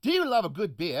Do you love a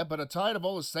good beer but are tired of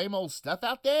all the same old stuff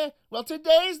out there? Well,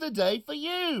 today's the day for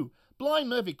you! Blind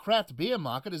Murphy Craft Beer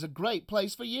Market is a great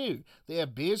place for you. They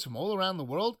have beers from all around the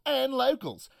world and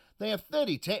locals. They have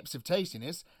 30 taps of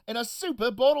tastiness and a super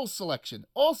bottle selection.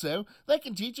 Also, they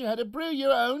can teach you how to brew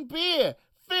your own beer.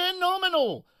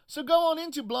 Phenomenal! So go on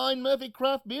into Blind Murphy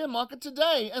Craft Beer Market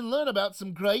today and learn about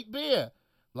some great beer.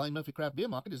 Blind Murphy Craft Beer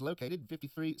Market is located at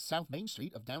 53 South Main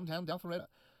Street of downtown Alpharetta.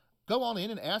 Go on in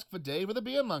and ask for Dave or the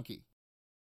Beer Monkey.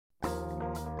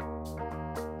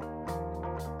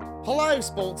 Hello,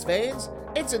 sports fans.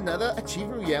 It's another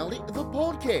Achieving Reality, the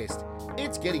podcast.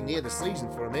 It's getting near the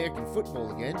season for American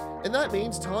football again, and that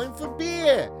means time for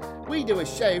beer. We do a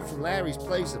show from Larry's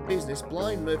place of business,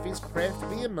 Blind Murphy's Craft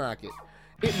Beer Market.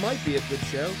 It might be a good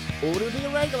show, or it'll be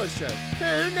a regular show.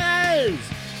 Who knows?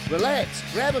 Relax,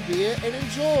 grab a beer, and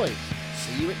enjoy.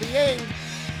 See you at the end.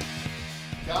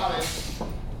 Got it.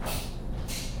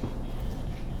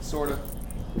 Sort of.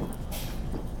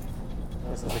 I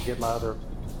guess I should get my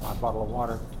bottle of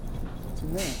water. What's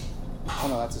in there? Oh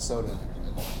no, that's a soda.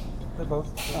 They're both.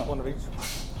 One of each.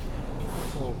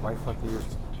 A little rifle into your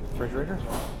refrigerator.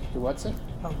 Do what's it?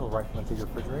 A little rifle into your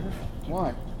refrigerator.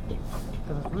 Why?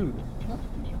 Because it's rude. No,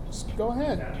 just go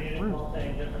ahead. Rude.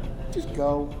 Just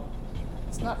go.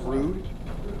 It's not rude.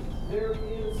 There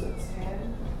is a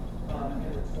 10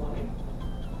 and a 20.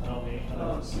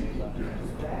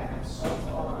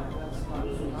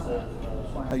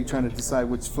 Are you trying to decide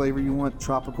which flavor you want,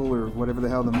 tropical or whatever the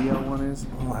hell the Mio one is?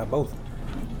 I'll have both.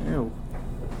 Ew.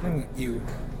 You.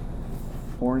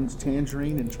 Orange,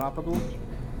 tangerine, and tropical?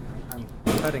 I'm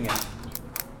cutting it.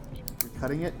 You're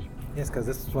cutting it? Yes, because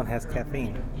this one has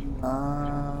caffeine.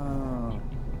 Oh.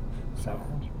 So,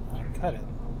 I cut it.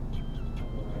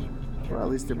 Well, at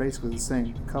least they're basically the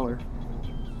same color.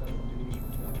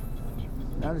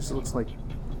 Now this looks like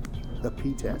the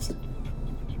P test.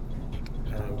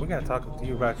 We got to talk to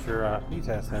you about your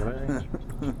P-test there, Larry.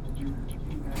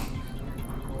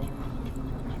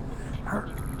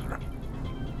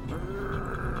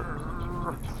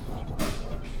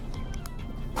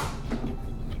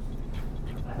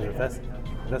 If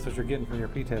that's what you're getting from your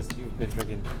P-test, you've been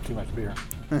drinking too much beer.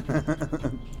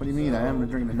 What do you mean? I haven't been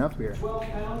drinking enough beer. 12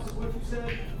 pounds is what you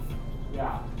said?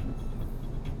 Yeah.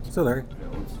 So, Larry,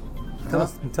 tell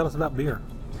us about beer.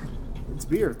 It's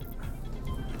beer.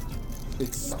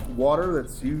 It's water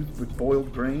that's used with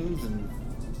boiled grains, and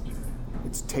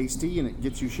it's tasty, and it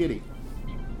gets you shitty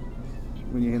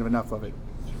when you have enough of it.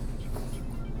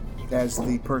 As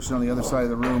the person on the other side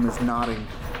of the room is nodding.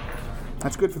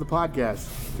 That's good for the podcast.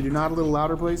 Could you nod a little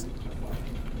louder, please?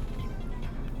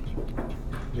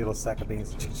 Little sack of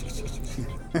beans.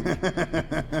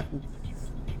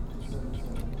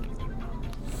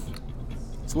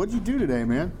 So what'd you do today,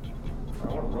 man? I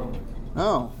want to run.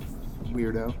 Oh,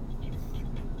 weirdo.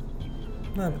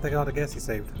 No, but think of all the gas he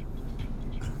saved.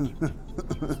 It's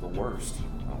the worst.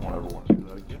 I don't ever want to do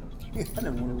that again. I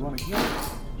never want to run again.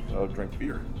 I would drink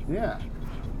beer. Yeah.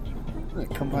 I'm gonna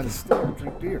come by the store and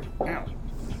drink beer. Ow.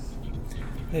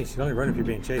 Hey, you should only run if you're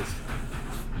being chased.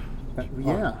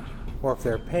 Yeah. Or if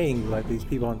they're paying you like these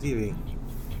people on TV.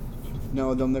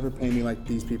 No, they'll never pay me like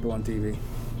these people on TV.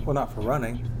 Well, not for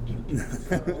running.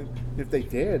 If they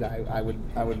did, I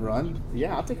would run.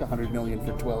 Yeah, I'll take $100 million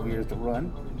for 12 years to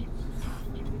run.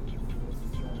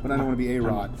 But I don't want to be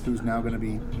A-Rod, who's now going to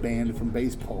be banned from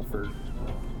baseball for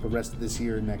the rest of this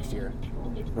year and next year.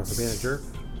 Or for being a jerk.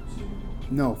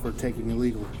 No, for taking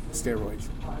illegal steroids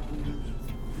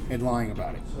and lying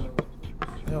about it.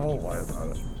 Yeah, I'll lie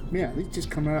about it. Yeah, they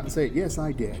just come out and say, yes,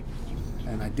 I did.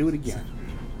 And I do it again.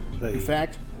 In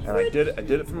fact, And I did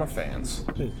it for my fans.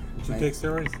 Hey, did you take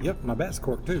steroids? Yep, my bat's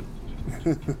corked too.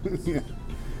 yeah.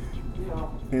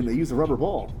 And they use a rubber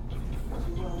ball.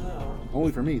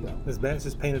 Only for me, though. This bat's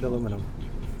just painted aluminum.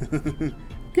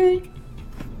 Kink.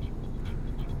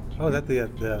 Oh, is that the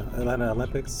Atlanta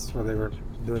Olympics where they were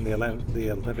doing the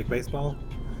Olympic baseball?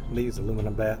 And they used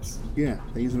aluminum bats. Yeah,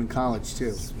 they use them in college,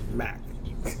 too. Smack.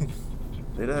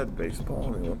 They'd had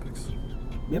baseball in the Olympics.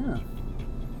 Yeah.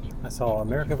 I saw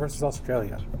America versus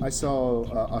Australia. I saw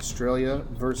Australia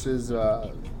versus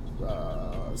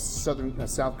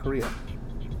South Korea.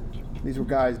 These were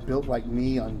guys built like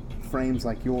me on frames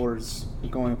like yours,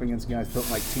 going up against guys built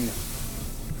like Tina.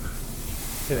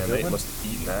 Yeah, they must have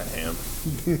eaten that ham.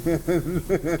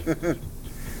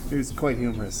 It was quite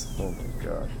humorous. Oh my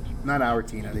god. Not our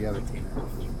Tina, the other Tina.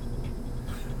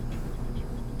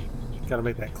 Got to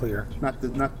make that clear. Not the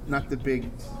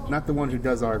one who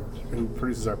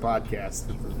produces our podcast,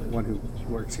 but the one who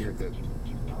works here at the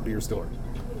beer store.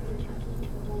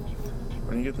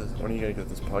 When are you gonna get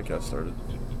this podcast started?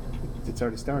 It's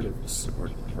already started. So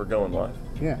we're going live?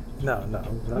 Yeah. No.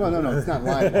 Well, no, it's not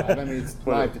live. I mean, it's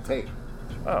What? live to tape.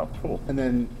 Oh, cool. And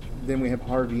then we have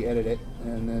Harvey edit it,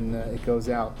 and then it goes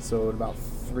out. So in about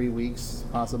 3 weeks,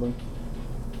 possibly,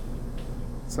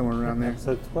 somewhere around there.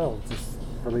 Episode 12 just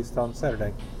released on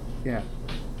Saturday. Yeah.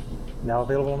 Now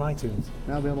available on iTunes.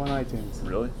 Now available on iTunes.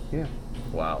 Really? Yeah.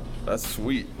 Wow, that's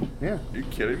sweet. Yeah. Are you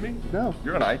kidding me? No.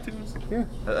 You're on iTunes? Yeah.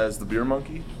 As the Beer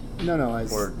Monkey? No.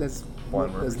 Or That's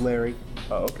Blind as Murphys. Larry.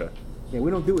 Oh, okay. Yeah, we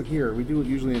don't do it here. We do it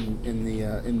usually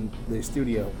in the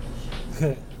studio.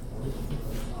 At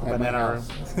my Banana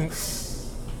house.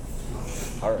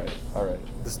 All right.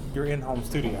 Your in-home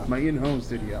studio. My in-home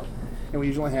studio, and we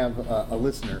usually have a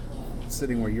listener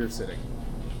sitting where you're sitting.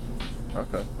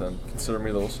 Okay, then consider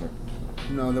me the listener.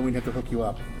 No, then we'd have to hook you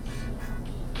up.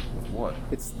 What?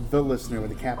 It's the listener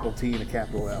with a capital T and a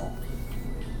capital L.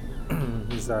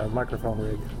 This is our microphone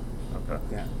rig. Okay.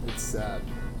 Yeah, it's a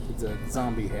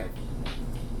zombie head.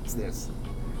 It's this.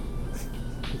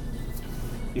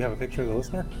 You have a picture of the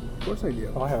listener? Of course I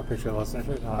do. Oh, I have a picture of the listener.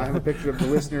 Too. No, I have a picture of the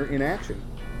listener in action.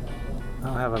 I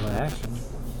don't have him in action.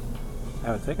 I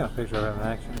haven't taken a picture of him in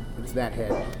action. It's that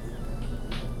head.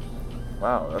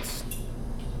 Wow, that's...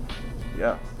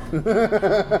 Yeah. Is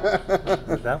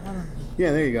it that one?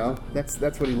 Yeah, there you go. That's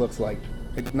what he looks like.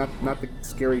 It's not the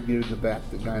scary dude in the back,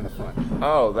 the guy in the front.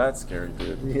 Oh, that's scary,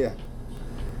 dude. Yeah.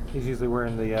 He's usually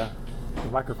wearing the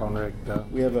microphone rig, though.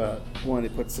 We have one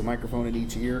that puts a microphone in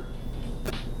each ear,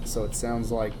 so it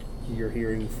sounds like you're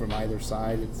hearing from either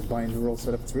side. It's a binaural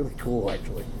setup. It's really cool,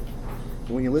 actually.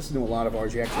 And when you listen to a lot of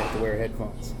ours, you actually have to wear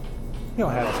headphones. You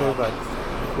don't have to, but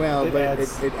Well, It but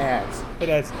adds- it adds. it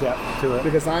adds depth to it.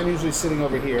 Because I'm usually sitting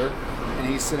over here, and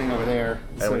he's sitting over there.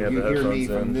 So we have you the hear me headphones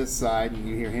from in. this side, and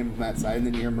you hear him from that side, and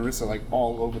then you hear Marissa like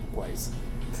all over the place.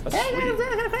 That's sweet.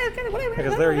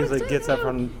 Because Larry usually gets up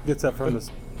from his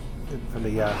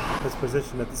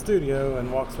position at the studio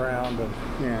and walks around and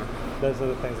Yeah. does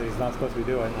other things that he's not supposed to be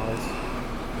doing.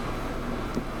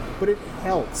 But it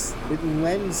helps. It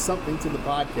lends something to the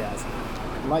podcast.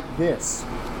 Like this.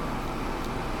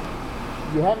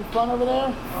 You having fun over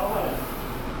there?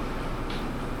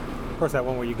 Of course, that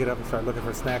one where you get up and start looking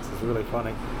for snacks is really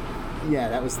funny. Yeah,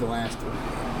 that was the last one.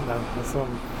 No, that's the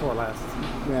one before last.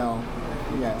 Well,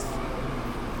 yes.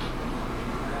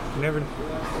 You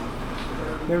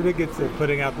never did get to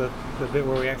putting out the bit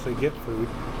where we actually get food.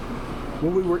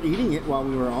 Well, we were eating it while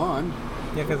we were on.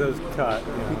 Yeah, because it was cut.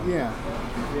 You know. Yeah.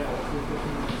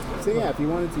 So yeah, if you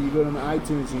wanted to, you go to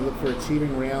iTunes and you look for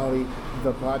Achieving Reality,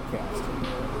 the podcast.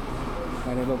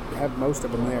 And it'll have most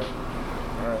of them there.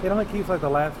 It only keeps like the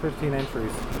last 15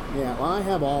 entries. Yeah, well, I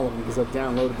have all of them because I've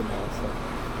downloaded them all. So.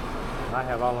 I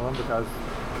have all of them because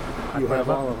You put have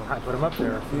them up- all of them. I put them up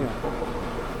there.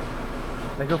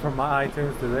 Yeah. They go from my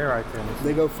iTunes to their iTunes.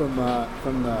 They go from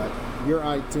your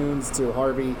iTunes to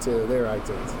Harvey to their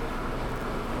iTunes.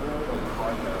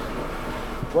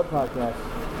 What podcast?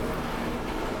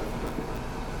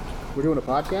 We're doing a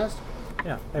podcast?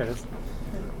 Yeah, there it is.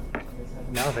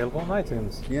 Now available on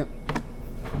iTunes. Yep.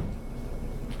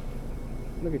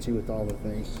 Look at you with all the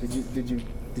things. Did you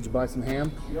buy some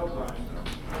ham?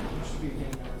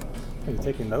 Are you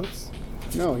taking notes?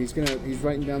 No, he's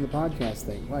writing down the podcast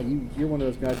thing. Wow, you're one of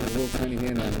those guys with a little tiny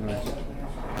handwriting, aren't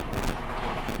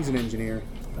you? He's an engineer.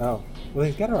 Oh, well,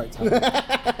 he's got to write something.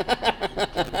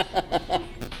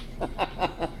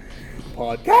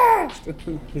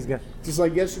 Podcast. he's got Just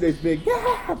like yesterday's big.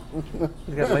 Yeah.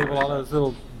 he's got to label all those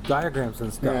little diagrams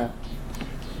and stuff. Yeah.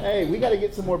 Hey, we got to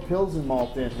get some more Pilsen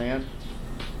malt in, man,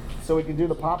 so we can do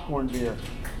the popcorn beer.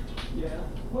 Yeah,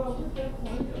 well, we've got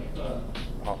plenty of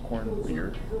Popcorn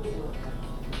beer.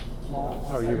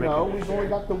 Oh, you No, make we've only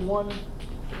got the one.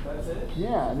 that's it.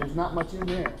 Yeah, and there's not much in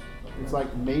there. It's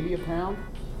like maybe a pound.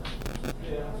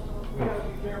 Yeah, we gotta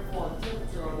be careful on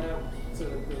temperature on that to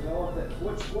develop that.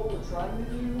 What we're trying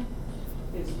to do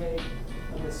is make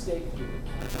a mistake here.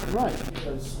 Right.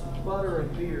 Because butter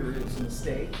and beer is a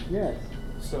mistake, Yes.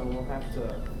 so I'll have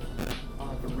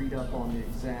to read up on the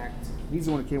exact. He's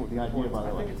the one who came with the idea, by the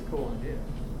I way. think it's a cool idea.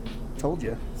 Told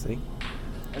you. See?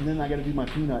 And then I got to do my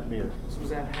peanut beer. So was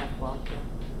that half vodka?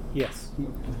 Yes.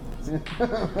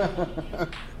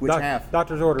 Which half?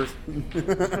 Doctor's orders.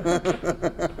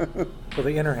 For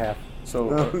the inner half. So,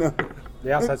 No.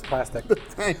 The outside's plastic.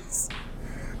 Thanks.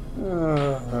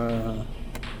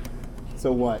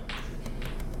 So what?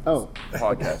 Oh,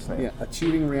 podcast name. yeah.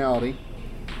 Achieving Reality.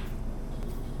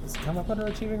 Does it come up under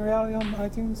Achieving Reality on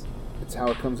iTunes? It's how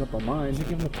it comes up on mine. Did you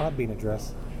give him the Podbean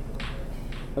address?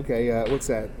 Okay, what's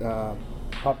that?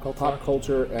 Pop culture. Pop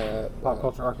culture. Pop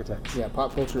culture architects. Yeah,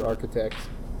 pop culture architects.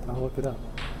 I'll look it up.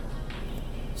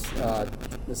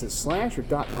 Is it slash or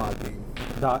dot Podbean?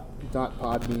 Dot. Dot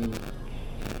Podbean.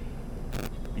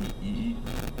 B-E?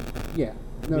 Yeah.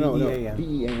 No. B-E-A-N.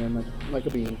 B-E-A-N, like a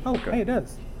bean. Oh, hey, it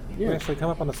does. Yeah. We actually come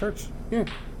up on the search. Yeah.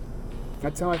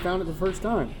 That's how I found it the first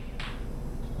time.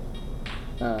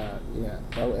 Yeah.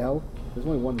 LL? There's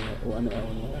only one L in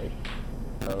Larry.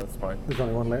 No, that's my, There's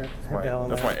only one layer. L in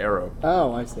that's there. my arrow.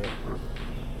 Oh, I see.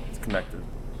 It's connected.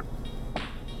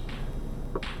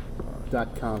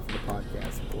 .com for the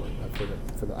podcast board,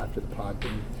 for the after the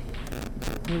Podbean.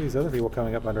 Look at these other people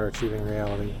coming up under achieving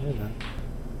reality. You know.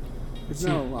 It's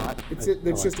not a lot. It's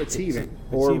just achieving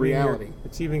or achieving reality.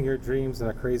 Achieving your dreams in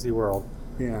a crazy world.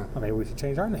 Yeah. Well, maybe we should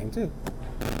change our name too.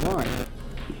 Why?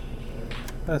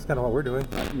 That's kind of what we're doing.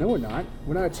 No, we're not.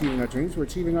 We're not achieving our dreams. We're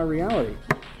achieving our reality.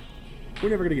 We're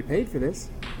never gonna get paid for this.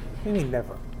 I mean,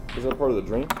 never. Is that part of the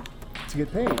dream? To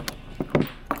get paid.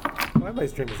 Well,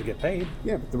 everybody's dream is to get paid.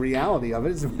 Yeah, but the reality of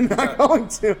it is we're not going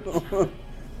to.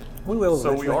 We will. So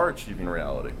we eventually. are achieving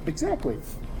reality. Exactly.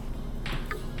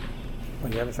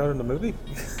 Well, you haven't shown them the movie?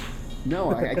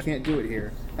 No, I can't do it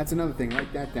here. That's another thing.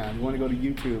 Write that down. You want to go to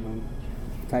YouTube and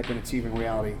type in Achieving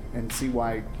Reality and see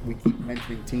why we keep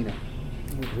mentioning Tina.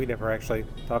 We never actually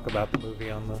talk about the movie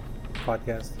on the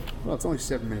podcast. Well, it's only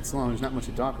 7 minutes long. There's not much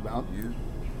to talk about. You?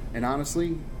 And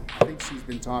honestly, I think she's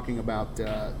been talking about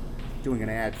doing an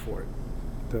ad for it.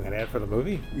 Doing an ad for the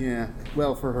movie? Yeah.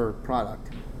 Well, for her product.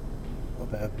 Well,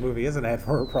 the movie is an ad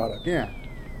for her product. Yeah.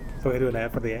 So we do an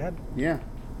ad for the ad? Yeah.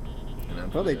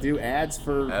 Well, they do ads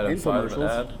for Ad inside of an infomercials.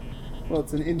 ad? Well,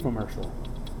 it's an infomercial.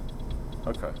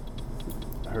 Okay.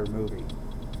 Her movie.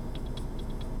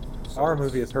 Our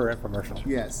movie is her infomercial.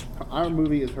 Yes. Our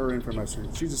movie is her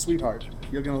infomercial. She's a sweetheart.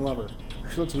 You're going to love her.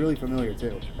 She looks really familiar,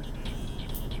 too.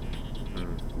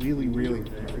 Really, really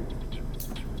familiar.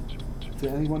 To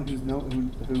anyone who's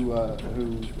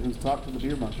talked to the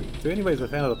Beer Monkey. To anybody who's a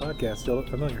fan of the podcast, you'll look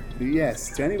familiar.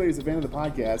 Yes, to anybody who's a fan of the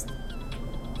podcast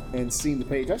and seen the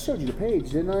page. I showed you the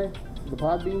page, didn't I? The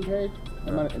Podbean page?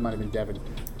 It might have been Devin.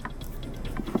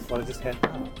 Well, it just had.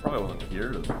 Probably wasn't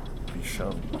here to be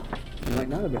shown. It might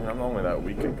not have been. I'm normally that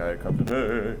weekend guy who comes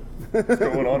in, hey, what's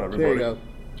going on, everybody? There you go.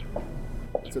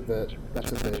 That's what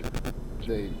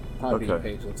the Podbean Okay.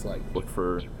 page looks like. Look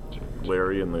for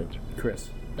Larry and the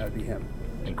Chris. That would be him.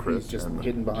 and Chris. He's just and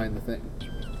hidden behind the thing.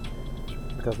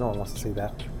 Because no one wants to see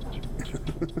that.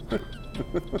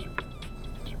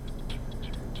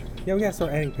 Yeah, we gotta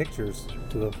start adding pictures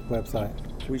to the website.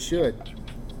 We should.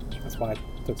 That's why I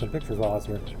took some pictures while I was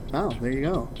here. Oh, there you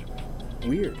go.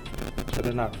 Weird. But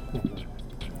they're not.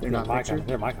 They're not my pictures? kind.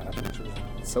 They're my kind of pictures.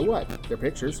 So what? They're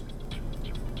pictures.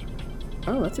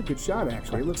 Oh, that's a good shot,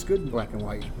 actually. It looks good in black and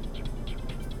white.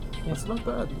 It's not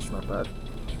bad. It's not bad.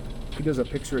 He does a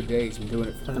picture a day. He's been doing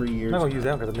it for 3 years. I'm not gonna use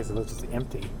that because it makes it look just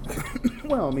empty.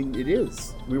 Well, I mean, it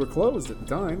is. We were closed at the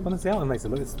time. Well, the other one makes it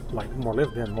look it's like more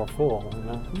lived in, more full. You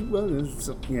know. Well, there's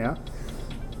yeah.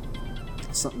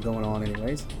 Something going on,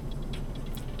 anyways.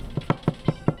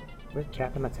 Quit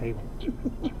tapping the table.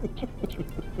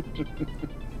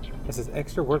 This is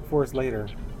extra work for us later.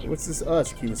 What's this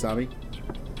us, Kimasabi?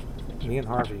 Me and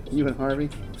Harvey. You and Harvey?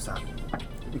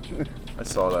 I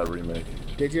saw that remake.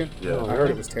 Did you? Yeah. Oh, I heard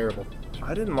it was terrible.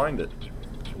 I didn't mind it.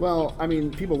 Well, I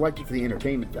mean, people liked it for the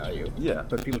entertainment value. Yeah.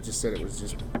 But people just said it was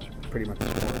just pretty much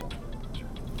horrible.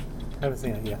 Haven't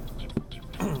seen it yet.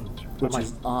 Which might-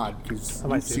 is odd, because I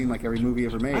might you've see seen like every movie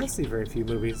ever I made. see very few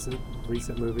movies,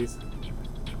 recent movies.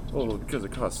 Well, because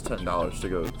it costs $10 to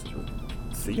go to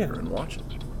the theater Yeah. and watch it.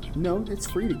 No, it's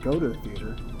free to go to the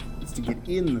theater. It's to get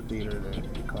in the theater that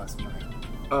it costs money.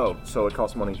 Oh, so it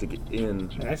costs money to get in.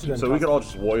 It actually doesn't So we cost- could all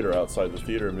just loiter outside the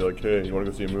theater and be like, hey, you want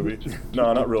to go see a movie?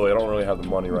 No, not really. I don't really have the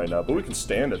money right now. But we can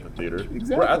stand at the theater.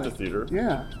 Exactly. We're at the theater.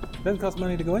 Yeah. It doesn't cost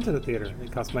money to go into the theater.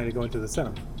 It costs money to go into the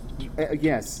cinema.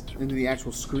 Yes, into the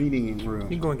actual screening You room.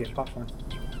 can go and get popcorn.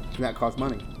 That costs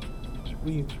money.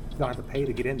 Well, you don't have to pay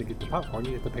to get in to get the popcorn.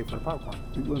 You have to pay for the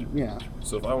popcorn. Well, yeah,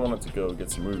 So if I wanted to go get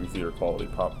some movie theater quality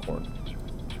popcorn,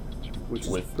 which is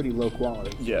With- pretty low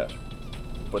quality. yeah.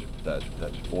 But that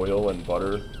oil and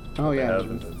butter Oh, they yeah. have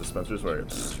in the dispensers where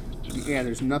it's Yeah,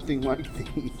 there's nothing like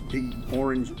the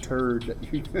orange turd that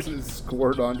you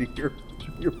squirt onto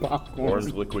your popcorn.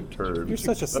 orange liquid turd. You're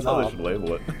such a That's how they snob. should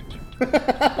label it.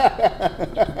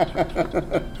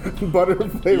 Butter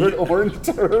flavored orange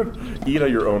turd. Eat at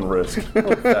your own risk.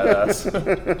 That ass.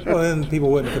 Well, then people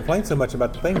wouldn't complain so much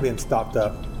about the thing being stopped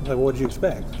up. Like, what would you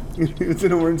expect? It's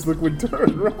an orange liquid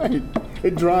turd, right?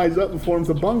 It dries up and forms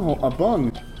a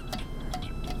bung.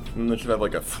 And they should have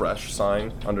like a fresh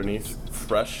sign underneath.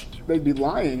 Fresh. They'd be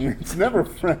lying. It's never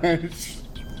fresh.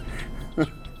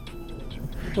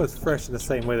 Well, it's fresh in the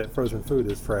same way that frozen food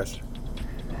is fresh.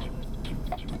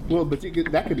 Well, but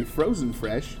that could be frozen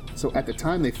fresh. So at the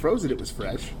time they froze it, it was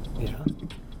fresh. Yeah.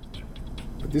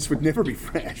 But this would never be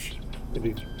fresh. It'd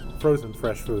be frozen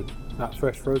fresh food, not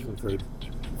fresh frozen food.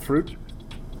 Fruit?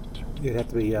 It'd have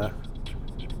to be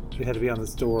on the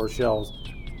store shelves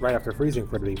right after freezing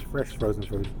for it to be fresh frozen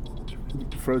food.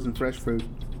 Frozen fresh food.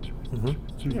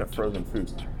 Speaking of frozen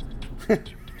foods,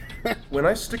 when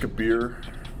I stick a beer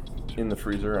in the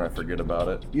freezer and I forget about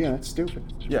it, Yeah, that's stupid.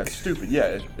 yeah, it's stupid.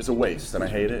 Yeah, it's a waste, and I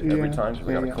hate it every Yeah, time because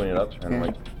I gotta yeah, clean it up. And I'm yeah.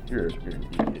 like, you're an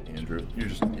idiot, Andrew. You're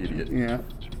just an idiot. Yeah.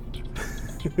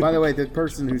 By the way, the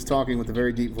person who's talking with a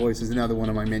very deep voice is another one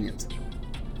of my minions.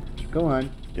 Go on.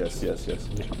 Yes.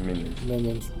 Minions.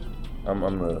 Minions. I'm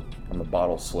the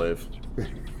bottle slave.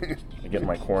 I get in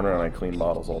my corner and I clean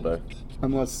bottles all day.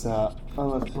 Unless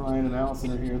Brian and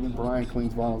Allison are here, then Brian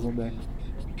cleans bottles all day.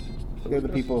 They're the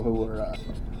people who were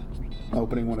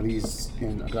opening one of these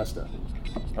in Augusta.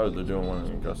 Oh, they're doing one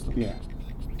in Augusta. Yeah.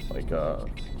 Like their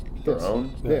This.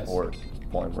 own This. or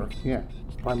Blind Murphy. Yeah.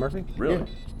 Brian Murphy? Really?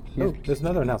 Yeah. Oh, there's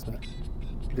another announcement.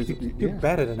 You're Yeah.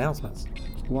 bad at announcements.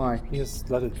 Why? You just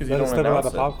let it 'Cause you don't slip about announce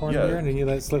the it. popcorn Yeah. here, and then you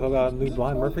let it slip about new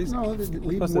Blind Murphys. No, we've Supposed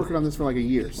been to- working on this for like a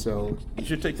year, so You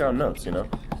should take down notes. You know.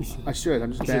 I should.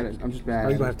 I'm just bad at. I'm just bad. Or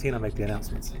you at gonna it. have Tina make the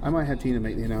announcements. I might have Tina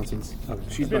make the announcements. Okay.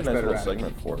 She's It'd be a much nice better little at it.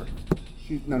 segment for her.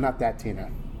 No, not that Tina.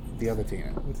 The other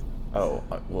Tina. Oh,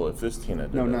 well, if this Tina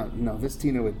did No. This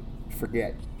Tina would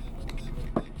forget.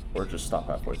 or just stop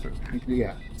halfway through.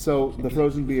 Yeah. So the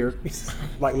frozen beer.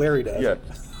 Like Larry does. Yeah.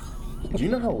 Do you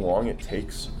know how long it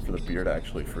takes for the beer to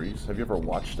actually freeze? Have you ever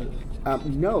watched it?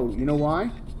 No. You know why?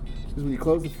 Because when you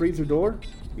close the freezer door,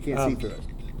 you can't see through it.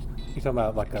 You talking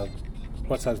about like a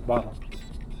what size bottle?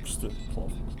 Just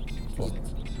 12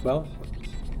 minutes. Well,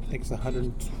 I think it's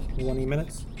 120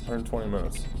 minutes. 120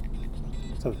 minutes.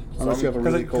 So Unless you have a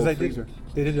really cold freezer.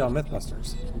 They did it on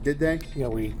MythBusters. Did they? You know,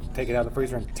 we take it out of the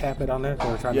freezer and tap it on there.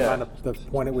 They were trying Yeah. to find the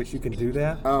point at which you can do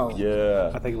that. Oh. Yeah.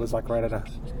 I think it was like right at a.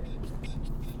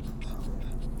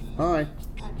 Hi.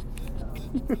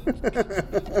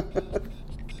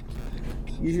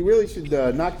 You really should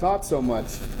not talk so much.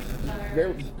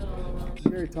 Very,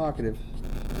 very talkative.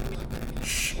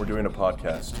 Shh, we're doing a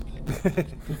podcast.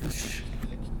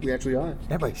 We actually are.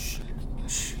 Everybody, shh.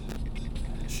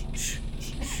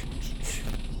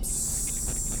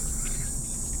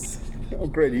 Oh,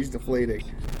 great. He's deflating.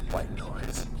 White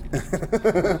noise.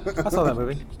 I saw that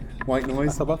movie. White I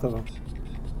noise. saw both of them.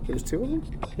 There's two of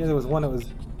them? Yeah, there was one that was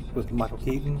with Michael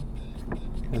Keaton,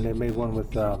 and they made one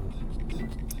with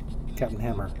Captain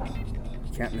Hammer.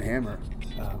 Captain Hammer.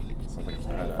 Sounds like a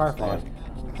badass Firefly. name.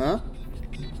 Huh?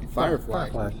 Firefly.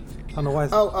 Firefly. I don't know why.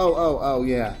 Oh,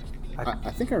 yeah.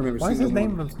 I think I remember Why seeing is his the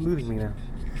name one. eluding me now?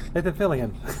 Nathan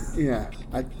Fillion. Yeah,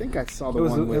 I think I saw the It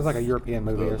was one with... like a European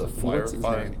movie or The something. What's his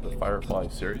Firefly, name? the Firefly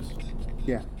series.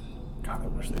 Yeah. God, I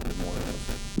wish they did more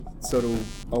of it. So do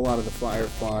a lot of the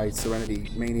Firefly Serenity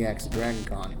Maniacs at Dragon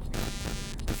Con.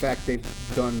 In fact, they've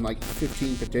done like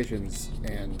 15 petitions,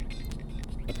 and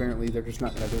apparently they're just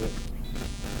not going to do it.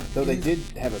 Though they did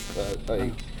have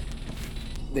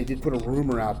they did put a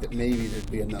rumor out that maybe there'd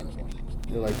be another one.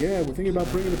 They're like, yeah, we're thinking about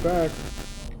bringing it back.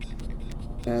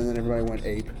 And then everybody went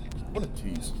ape. What a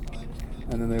tease.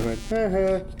 And then they went,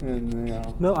 ha, and you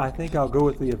know, No, I think I'll go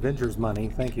with the Avengers money.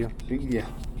 Thank you. yeah.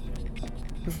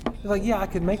 It's like, yeah, I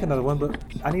could make another one, but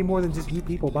I need more than just you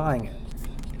people buying it.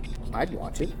 I'd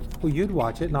watch it. Well, you'd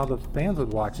watch it, and all the fans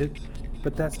would watch it,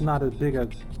 but that's not as big a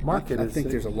market I as think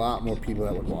there's a lot more people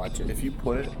that would watch it. If you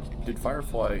put it, did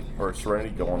Firefly or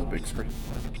Serenity go on the big screen?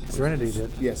 Serenity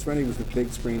did. Yeah, Serenity was the big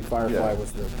screen, Firefly Yeah.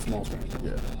 was the small screen.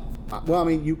 Yeah. Well, I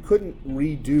mean, you couldn't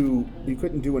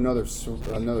do another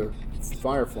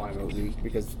Firefly movie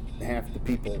because half the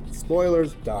people,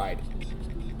 spoilers, died.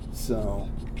 So,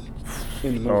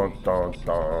 in the movie. Dun, dun,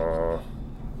 dun.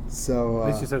 So, At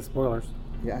least you said spoilers.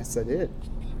 yes, I did.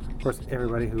 Of course,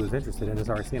 everybody who is interested in it has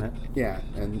already seen it. Yeah,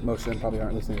 and most of them probably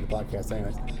aren't listening to the podcast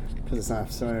anyways, because it's not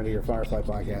a Serenity or Firefly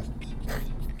podcast.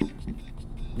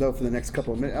 Though for the next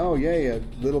couple of minutes, oh yeah,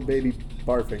 little baby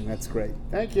barfing, that's great.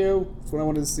 Thank you. That's what I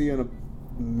wanted to see on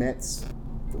a Mets.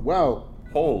 Wow,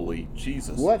 Holy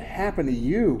Jesus. what happened to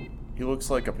you? He looks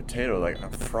like a potato that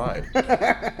got fried.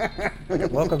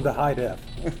 Welcome to High Def.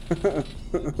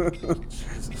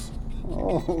 Jesus.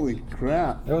 Holy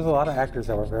crap! There was a lot of actors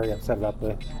that were very upset about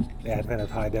the advent of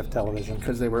high def television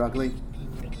Because they were ugly.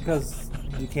 because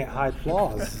you can't hide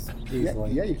flaws Yeah,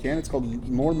 easily. yeah, you can. It's called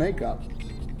more makeup.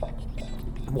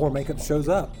 More makeup shows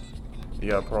up.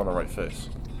 You gotta put on the right face.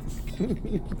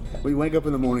 When you wake up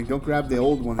in the morning, don't grab the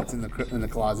old one that's in the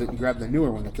closet. And grab the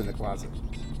newer one that's in the closet.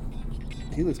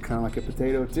 He looks kind of like a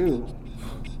potato too.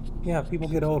 Yeah, people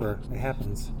get older. It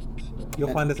happens.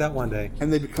 You'll find this out one day.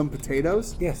 And they become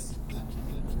potatoes? Yes.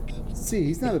 See,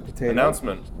 he's not a potato.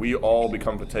 Announcement: we all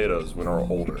become potatoes when we're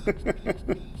older.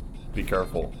 Be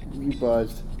careful. You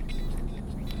buzzed.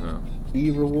 Yeah.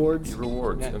 E-rewards?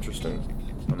 Rewards. Yeah. Interesting.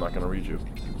 I'm not going to read you.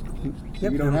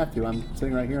 Yep. You don't have to. I'm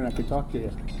sitting right here and I can talk to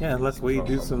you. Yeah, unless we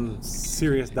do some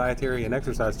serious dietary and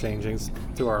exercise changings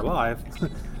to our life,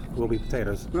 we'll be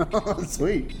potatoes.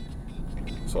 Sweet.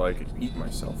 So I could eat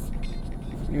myself.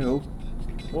 You know.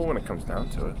 Well, when it comes down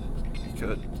to it, you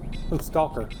could. Oh,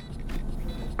 stalker.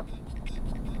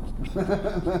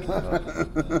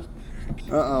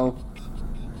 Uh-oh.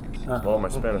 Well, my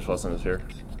Spanish lesson is here.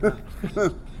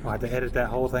 I'll have to edit that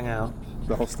whole thing out.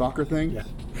 The whole stalker thing? Yeah.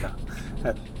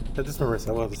 That's just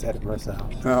Marissa. We'll just edit Marissa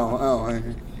out. Oh.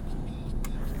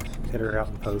 Edit her out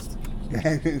in post.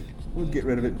 We'll get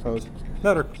rid of it in post.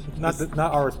 Not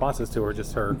our responses to her,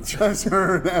 just her. Just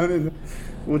her out and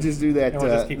we'll just do that. And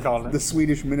we'll just keep calling it. The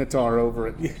Swedish Minotaur over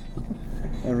it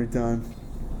every time.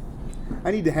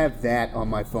 I need to have that on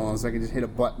my phone so I can just hit a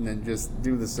button and just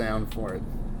do the sound for it.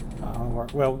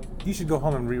 Well, you should go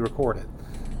home and re-record it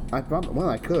I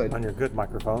could. on your good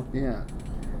microphone. Yeah,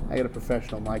 I got a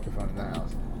professional microphone in the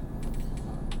house.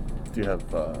 Do you have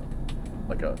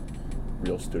like a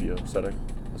real studio setting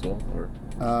as well, or?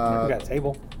 We got a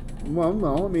table. Well,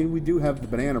 no, I mean we do have the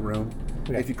banana room.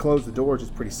 Okay. If you close the doors,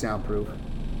 it's pretty soundproof.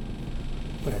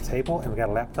 We got a table and we got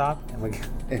a laptop and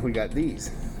And we got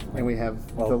these, and we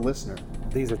have the listener.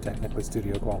 these are technically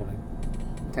studio quality.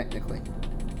 Technically,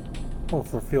 Well,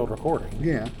 for field recording,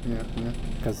 yeah.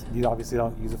 because you obviously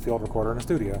don't use a field recorder in a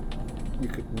studio.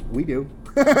 We do.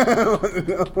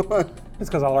 It's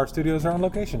because all our studios are on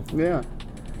location. Yeah.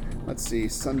 Let's see.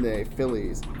 Sunday,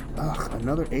 Phillies. Ugh,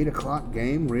 another 8 o'clock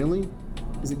game? Really?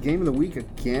 Is it game of the week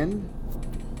again?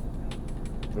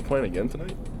 We're playing again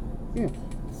tonight? Yeah.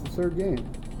 It's the third game.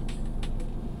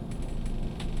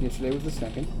 Yesterday was the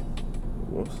second.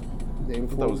 Whoops. The day I thought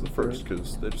before that was the third. first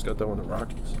because they just got done with the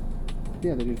Rockies.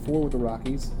 Yeah, they did 4 with the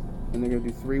Rockies, and they're going to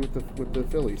do 3 with the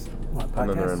Phillies. What, And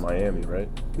then they're podcast? in Miami, right?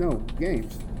 No,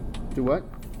 games. Do what?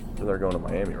 Then they're going to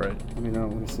Miami, right? I mean, no,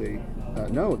 let me see.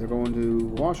 No, they're going to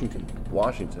Washington.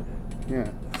 Washington.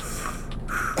 Yeah.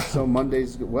 So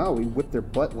Monday's, well, we whipped their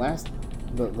butt the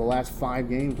last 5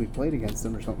 games we played against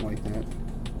them or something like that.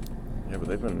 Yeah, but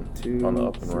they've been 2, on the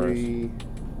up and rise. 3.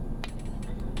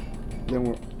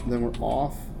 Then we're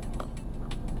off,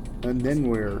 and then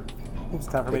we're It's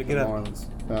time for me to get up. Marlins.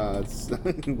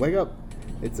 It's wake up.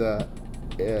 It's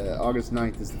August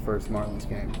 9th is the first Marlins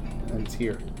game, and it's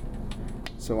here.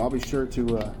 So I'll be sure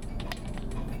to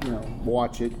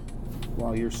watch it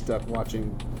while you're stuck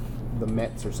watching the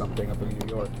Mets or something up in New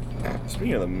York.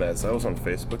 Speaking of the Mets, I was on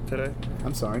Facebook today.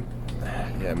 I'm sorry.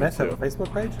 Yeah, me Mets have too. a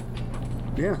Facebook page?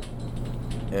 Yeah.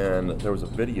 And there was a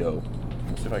video.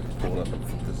 Let's see if I can pull it up.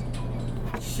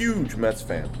 This huge Mets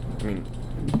fan. I mean,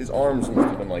 his arms must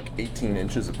have been like 18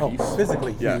 inches apiece. Oh,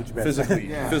 physically Yeah, huge Mets physically,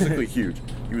 Yeah. physically huge.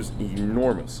 He was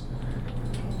enormous.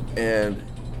 And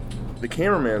the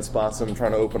cameraman spots him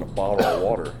trying to open a bottle of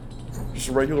water. Just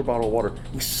a regular bottle of water.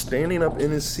 He's standing up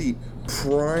in his seat,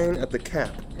 prying at the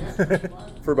cap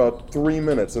for about 3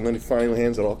 minutes, and then he finally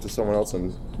hands it off to someone else,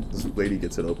 and this lady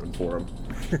gets it open for him.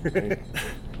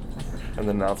 And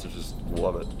the announcers just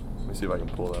love it. Let me see if I can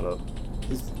pull that up.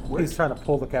 He's trying to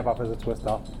pull the cap off as a twist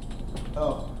off.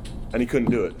 Oh. And he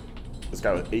couldn't do it. This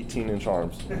guy with 18-inch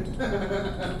arms.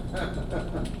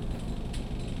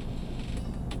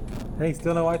 Hey,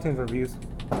 still no iTunes reviews.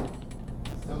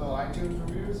 Still no iTunes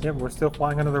reviews? Yep, we're still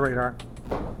flying under the radar.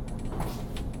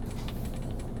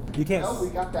 You can't. No, we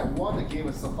got that one that gave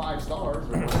us the 5 stars,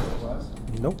 or whatever it was.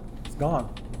 Nope, it's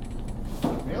gone.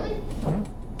 Really?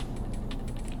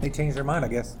 They changed their mind, I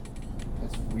guess.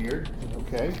 That's weird.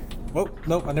 Okay. Oh,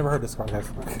 nope, I never heard this song, guys.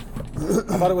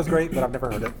 I thought it was great, but I've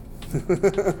never heard it.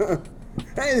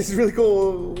 Hey, this is really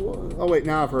cool. Oh wait,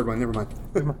 now I've heard one. Never mind.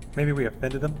 Maybe we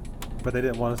offended them, but they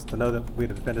didn't want us to know that we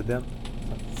had offended them.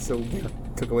 So we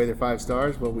took away their 5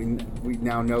 stars. Well, we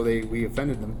now know we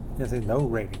offended them. They say no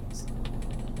ratings.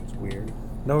 It's weird.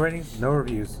 No ratings, no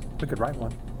reviews. We could write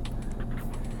one.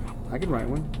 I could write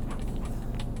one.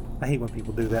 I hate when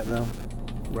people do that, though.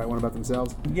 Write one about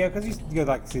themselves. Yeah, because you go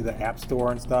like see the App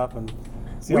Store and stuff, and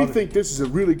see We all the- think this is a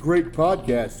really great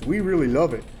podcast. We really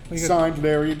love it. We could- Signed,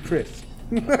 Larry and Chris.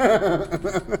 we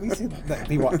see that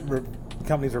people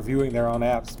companies reviewing their own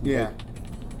apps. Yeah.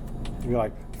 You're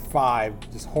like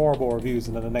 5 just horrible reviews,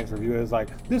 and then the next review is like,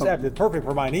 "This app is perfect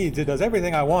for my needs. It does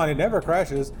everything I want. It never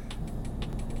crashes."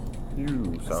 You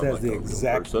sound Says like the a real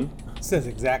exact person. says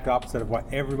the exact opposite of what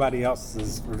everybody else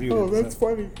is reviewed. Oh, that's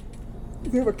funny.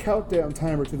 They have a countdown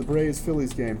timer to the Braves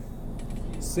Phillies game.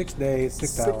 6 days,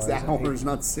 6 hours. 6 hours,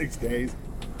 not 6 days.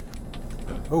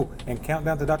 Oh, and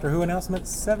countdown to Doctor Who announcement,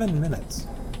 7 minutes.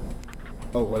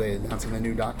 Oh, were they announcing a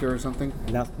new Doctor or something?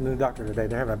 Announced the new Doctor today.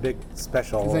 They're having a big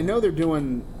special. Because I know they're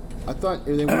doing. I thought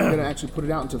they weren't going to actually put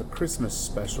it out into the Christmas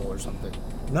special or something.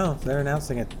 No, they're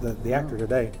announcing it, the actor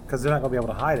today, because they're not going to be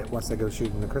able to hide it once they go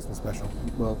shooting the Christmas special.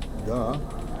 Well, duh.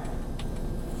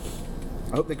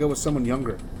 I hope they go with someone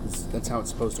younger, 'cause that's how it's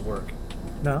supposed to work.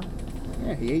 No,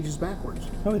 Yeah, he ages backwards.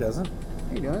 no, he doesn't.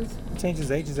 He does. He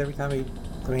changes ages every time he.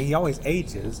 I mean, he always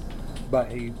ages,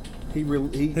 but his He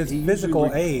physical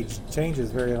usually age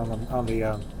changes very on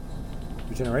the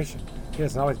regeneration. He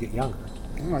doesn't always get younger.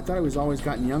 Oh, I thought he was always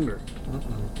gotten younger.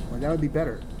 Well, that would be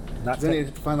better. Not Then tech- they'd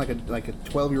have to find like a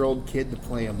 12-year-old kid to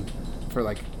play him for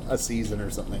like a season or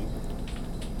something.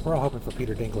 We're all hoping for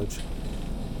Peter Dinklage.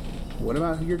 What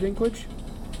about your Dinklage?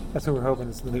 That's who we're hoping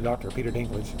is the new Doctor, Peter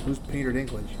Dinklage. Who's Peter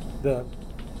Dinklage? The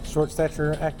short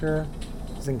stature actor.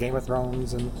 He's in Game of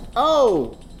Thrones and.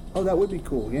 Oh, that would be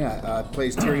cool. Yeah,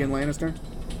 plays Tyrion Lannister.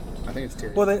 I think it's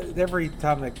Tyrion. Well, every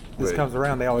time that this Wait. comes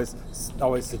around, they always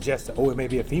suggest that, it may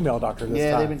be a female Doctor this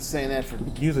yeah, time. they've been saying that for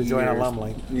Usually Joanna years.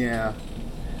 Lumley. Yeah.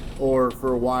 Or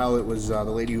for a while, it was the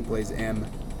lady who plays M.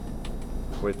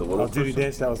 Wait, the little Oh, Judi person?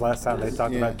 Dench. That was last time they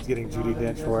talked Yeah. about getting Judi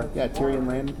Dench for it. Yeah, Tyrion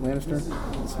Lannister,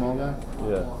 the small guy.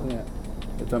 Yeah. Yeah.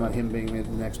 They're talking about him being the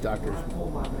next Doctor.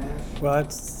 Well,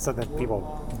 that's something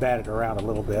people batted around a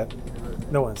little bit.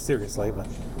 No one seriously, but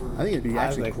I think it'd be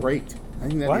actually think- great. I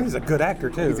think well, he's a good actor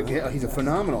too. he's a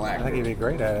phenomenal I think actor. he'd be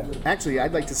great at it. Actually,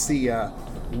 I'd like to see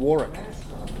Warwick,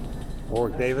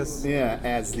 Warwick Davis. yeah,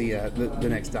 as the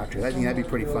next Doctor. I think that'd be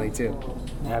pretty funny too.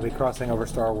 Yeah, I'd be crossing over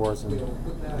Star Wars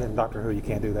and Doctor Who. You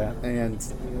can't do that. And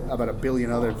about a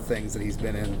billion other things that he's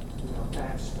been in.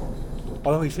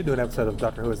 Although we should do an episode of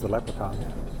Doctor Who as the Leprechaun.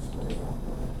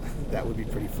 That would be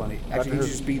pretty funny. Doctor Actually, he'd Who.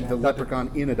 just be the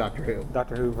leprechaun in a Doctor Who.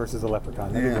 Doctor Who versus the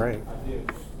Leprechaun. That'd Yeah. be great.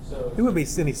 He wouldn't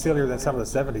be any sillier than some of the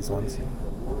 70s ones.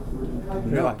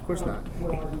 No, like- of course not.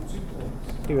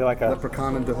 He'd be like a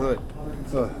Leprechaun in the Hood.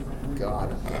 Oh,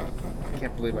 God. I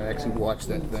can't believe I actually watched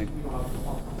that thing.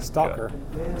 stalker.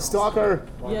 Stalker!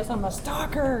 Yes, I'm a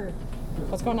stalker.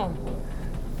 What's going on?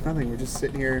 Nothing, we're just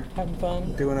sitting here Having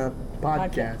fun? doing a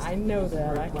podcast. I know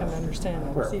that. I can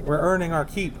understand that. See We're earning our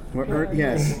keep.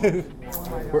 Yes.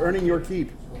 We're earning your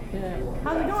keep. Yeah.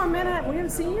 How's it going, man? We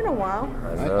haven't seen you in a while.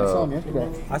 I saw him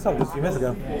yesterday. I saw him just a few minutes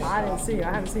ago. I didn't see you.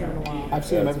 I haven't seen you in a while. I've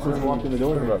seen him ever since he walked in the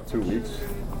door. It's been about 2 weeks.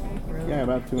 Yeah,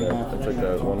 about 2.5. I took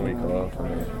that 1 week off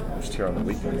and just here on the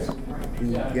weekends.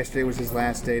 Yesterday was his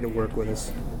last day to work with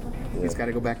us. He's got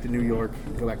to go back to New York,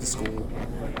 go back to school,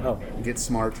 Oh, get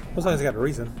smart. as long as he got a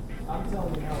reason. I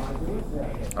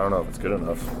don't know if it's good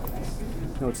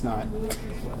enough. No, it's not.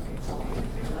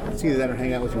 It's either that or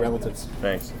hang out with your relatives.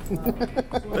 Thanks.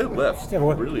 They left Yeah, but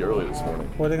what- really early this morning.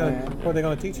 What are they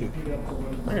gonna teach you?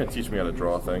 They're going to teach me how to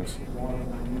draw things.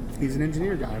 He's an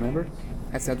engineer guy, remember?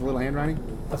 That's that little handwriting?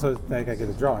 That's what they gotta get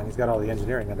his drawing. He's got all the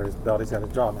engineering under his belt. He's got to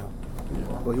draw now.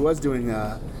 Well, he was doing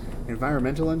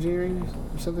environmental engineering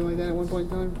or something like that at one point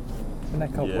in time. Isn't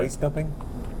that called Yeah. waste dumping?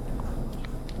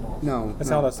 No, That's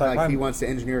no, how the sci-fi like he wants to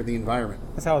engineer the environment.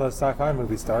 That's how those sci-fi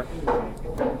movies start.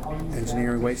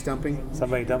 Engineering waste dumping.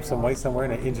 Somebody dumps some waste somewhere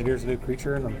and it engineers a new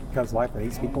creature and it comes to life and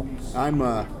eats people. I'm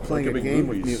playing a They can make game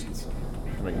with movies. mutants.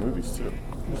 They can make movies too.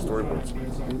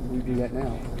 Storyboards. We do that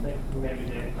now.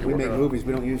 We make movies.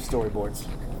 We don't use storyboards.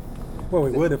 Well,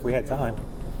 we would if we had time.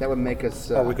 That would make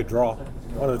us. Or we could draw.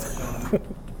 One of the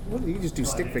Well, you just do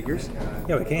stick figures.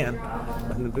 yeah, we can.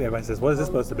 And everybody says, "What is this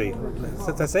supposed to be?"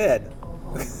 Since I said,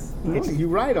 No, you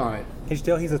write on it. can you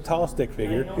tell he's a tall stick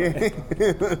figure?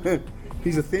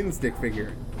 He's a thin stick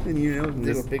figure. And you know, do a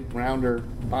This- big rounder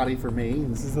body for me.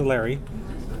 And This is the Larry.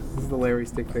 this is the Larry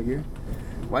stick figure.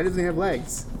 Why doesn't he have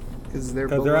legs? Because they're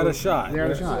Because they're out of shot. They're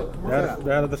out of shot.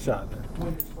 They're out of the shot.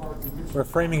 We're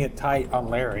framing it tight on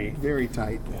Larry, Very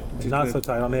tight. not gonna, so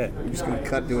tight on it. Just gonna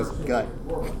cut to his gut.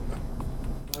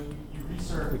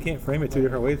 We can't frame it two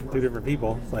different ways for two different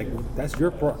people. It's like that's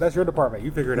your department.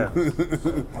 You figure it out.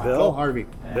 Oh, Bill. Harvey.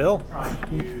 Bill. I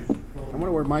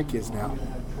wonder where Mike is now.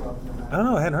 I don't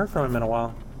know. I hadn't heard from him in a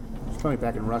while. He's probably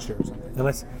back in Russia or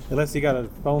something. Unless he got a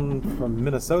phone from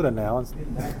Minnesota now.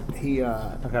 He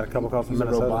I've got a couple calls from he's a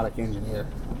Minnesota. robotic engineer.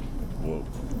 Whoa.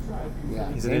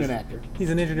 Yeah, He's and an an actor. He's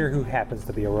an engineer who happens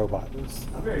to be a robot.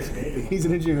 He's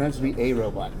an engineer who has to be a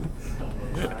robot.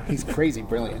 He's crazy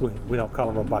brilliant. We don't call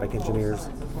them robotic engineers.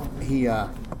 He's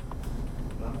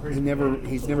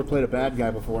never played a bad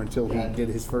guy before until he did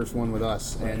his first one with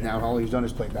us, and now all he's done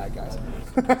is play bad guys.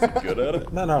 Good at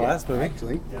it? Not in our last movie.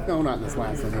 Actually, no, not in this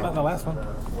last one. Not in the Yeah. last one.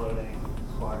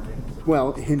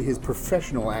 Well, in his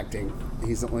professional acting,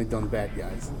 he's only done bad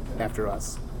guys after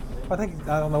us. I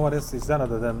don't know what else he's done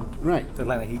other than Right.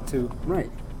 Atlanta Heat 2, Right.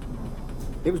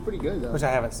 It was pretty good though. which I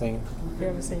haven't seen. You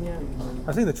haven't seen yet.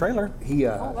 I've seen the trailer. He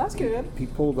Oh, that's good. he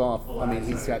pulled off. I mean,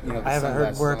 he's got the I haven't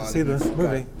heard sunglasses where to on, see the he's got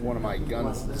movie. one of my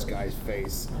guns in this guy's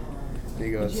face. And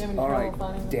he goes, you have any "All trouble right,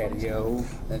 finding the Daddy-o."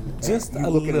 And Just you a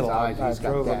look at his little. eyes. I He's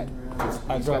got drove that.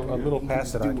 I drove a little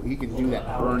past it. He can do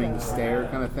that burning stare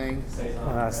kind of thing.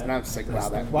 And I was like, wow,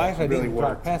 that Well, actually, I really didn't drive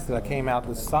worked. past it. I came out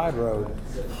the side road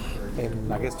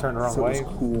and I guess turned the wrong So it way.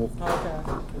 was cool.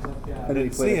 Okay. And then he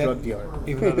see played it, a drug dealer.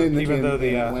 even though the- in even though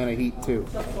the, Atlanta Heat too.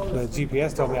 The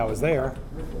GPS told me I was there.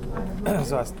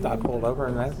 So I pulled over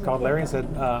and I called Larry and said,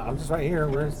 I'm just right here.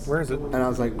 Where is it? And I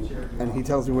was like, and he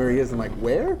tells me where he is. I'm like,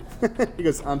 where? He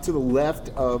goes, I'm to the left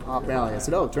of Hop Valley. I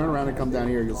said, oh, turn around and come down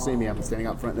here. You'll see me. I'm standing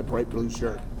out front in a bright blue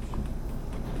shirt.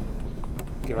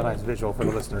 Give a nice visual for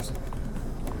the listeners.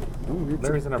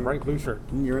 Larry's in a bright blue shirt.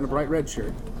 You're in a bright red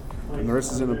shirt. And the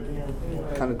rest is in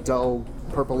a kind of dull,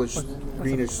 purplish,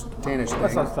 greenish, tannish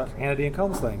That's thing. not Hannity and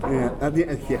Combs thing.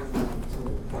 Yeah,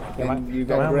 yeah. And you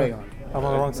got gray on. I'm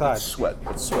on the wrong side. Sweat.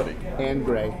 It's sweaty. And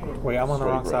gray. Wait, I'm on the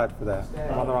wrong Sweaty side for that.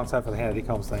 I'm on the wrong side for the Hannity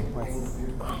Combs thing. Wait.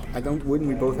 Wouldn't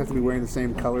we both have to be wearing the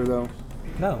same color though?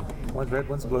 No, one's red,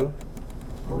 one's blue.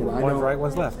 And I One's don't- right,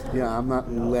 one's left. Yeah, I'm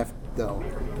not left though.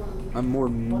 I'm more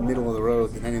middle of the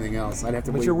road than anything else. I'd have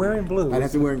to. But you're wearing blue. I'd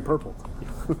have to be wearing purple.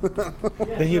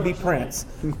 Then you'd be Prince.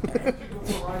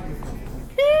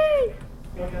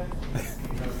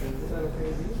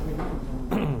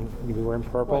 You'd be wearing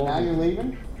purple. Now you're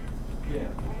leaving?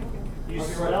 You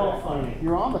smell funny.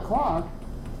 You're on the clock.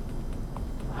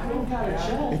 I don't gotta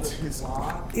check.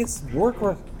 It's work.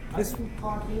 It's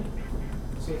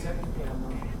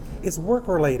it's work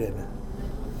related.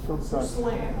 Don't start.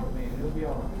 Slam, man. It'll be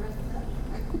all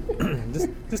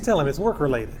right. Just tell him it's work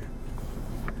related.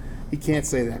 He can't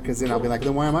say that because then I'll be like,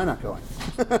 then why am I not going?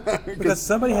 Because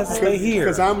somebody has to stay here.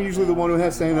 Because I'm usually the one who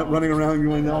has to end up running around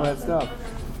doing all that stuff.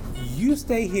 You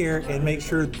stay here and make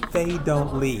sure they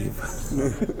don't leave.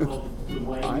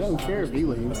 I don't care if he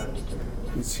leaves.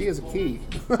 She has a key.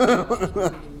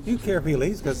 You care if he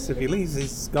leaves, because if he leaves,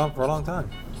 he's gone for a long time.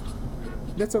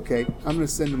 That's okay. I'm going to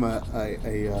send him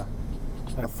a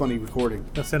funny recording.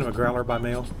 They'll send him a growler by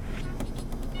mail.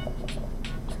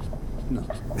 No.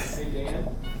 Hey, Dan.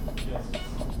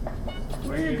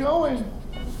 Where are you going?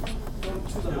 Go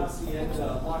to the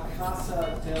Hacienda La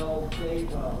Casa del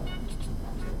Devo.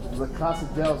 La Casa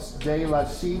de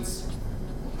las Sheets.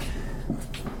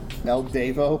 El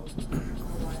Devo.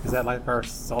 Is that like our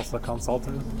salsa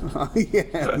consultant?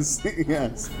 Yes,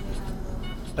 yes.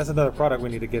 That's another product we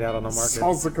need to get out on the market.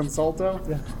 Salsa Consulto?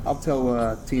 Yeah. I'll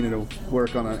tell Tina to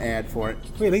work on an ad for it.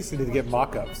 We at least need to get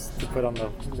mock-ups to put on the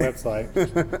website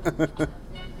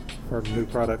for new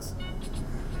products.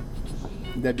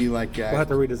 That'd be like, We'll have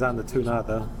to redesign the tuna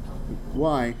though.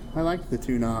 why? I like the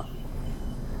tuna.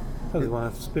 Because we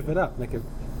want to spiff it up, make it.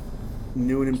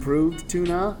 New and improved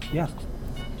tuna? Yeah,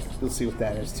 You'll see what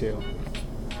that is too.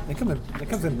 it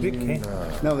comes in big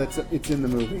cans. No, it's in the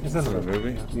movie. It's in the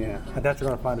movie. Yeah. I doubt you're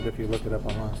going to find it if you look it up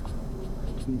online.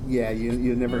 Yeah,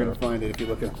 you're never going to find it if you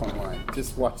look it up online.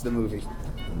 Just watch the movie.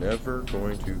 Never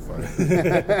going to find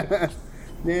it.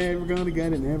 Never going to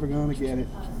get it, never going to get it.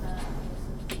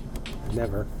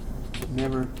 Never.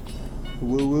 Never.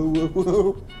 Woo, woo, woo,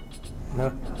 woo.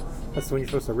 No, that's when you're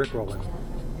supposed to rickroll him.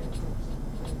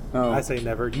 Oh, I say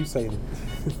never. You say.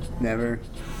 never.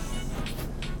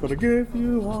 Gonna give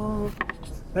you all.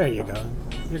 There you go.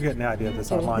 You're getting the idea of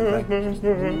this online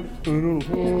thing.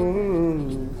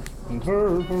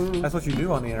 That's what you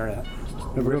do on the internet.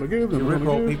 Never gonna give, You never gonna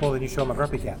rickroll give. people, then you show them a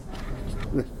grumpy cat.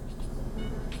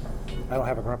 I don't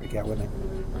have a grumpy cat with me.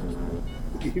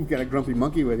 You've got a grumpy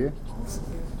monkey with you.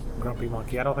 Grumpy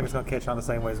monkey. I don't think it's going to catch on the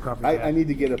same way as grumpy cat. I need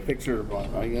to get a picture of one.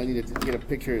 I need to get a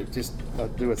picture, just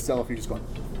do a selfie, just going,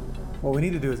 What we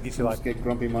need to do is get you let's like. get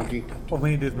grumpy monkey. What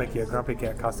we need to do is make you a grumpy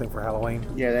cat costume for Halloween.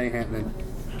 Yeah, that ain't happening.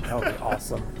 That would be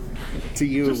awesome. To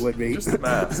you, it would be. Just the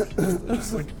mask.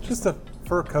 Just a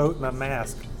fur coat and a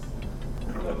mask.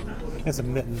 And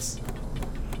some mittens.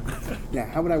 Yeah,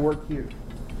 how would I work here?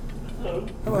 Very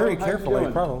how you carefully,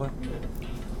 doing? probably.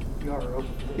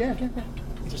 Yeah.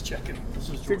 Just checking. This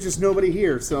is There's just nobody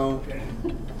here, so.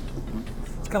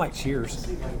 It's kind of like Cheers.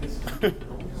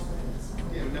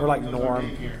 Or like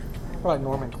Norm. Or like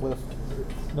Norm and Cliff.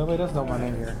 Nobody does know my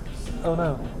name here. Oh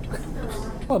no.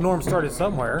 Well, Norm started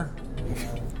somewhere.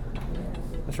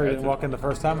 I'm sure he didn't walk in the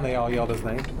first time and they all yelled his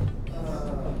name.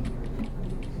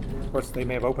 Of course, they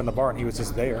may have opened the bar and he was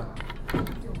just there.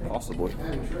 Possibly.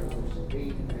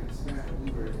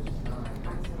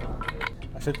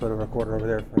 I should put a recorder over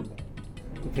there for him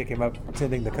to pick him up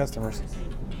attending the customers.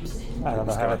 I don't know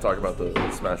Just how. kind of talk about the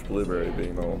smashed blueberry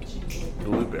being all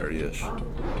blueberry-ish.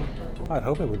 I'd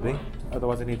hope it would be.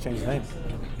 Otherwise, they need to change the name.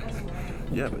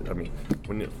 Yeah, but I mean,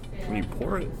 when you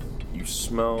pour it, you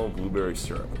smell blueberry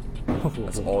syrup.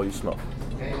 That's all you smell.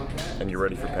 And you're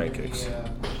ready for pancakes.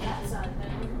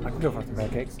 I can go for some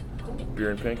pancakes.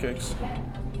 Beer and pancakes?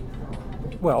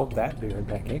 Well, that beer and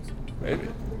pancakes. Maybe.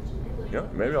 Yeah,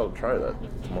 maybe I'll try that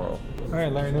tomorrow. All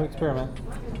right, Larry, new experiment.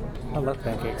 I love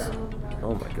pancakes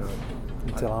Oh my god.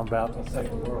 until I'm about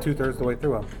 2/3 the way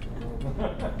through them.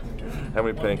 How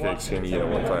many pancakes can you eat at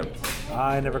one time?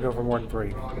 I never go for more than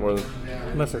 3, More than...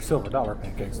 unless they're silver dollar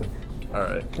pancakes.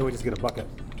 Alright. Then we just get a bucket.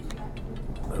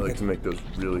 I like to make those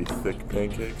really thick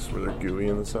pancakes where they're gooey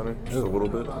in the center, just a little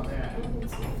bit.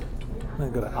 I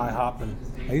go to IHOP, and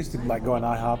I used to like going to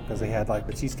IHOP because they had like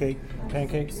the cheesecake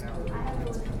pancakes,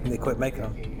 and they quit making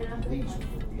them.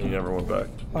 You never went back.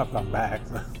 Well, I've gone back.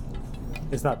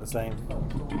 It's not the same.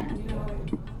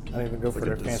 I don't even go for like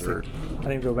their a dessert. fancy. I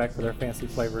don't even go back for their fancy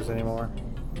flavors anymore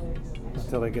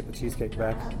until they get the cheesecake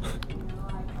back.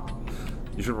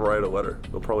 You should write a letter.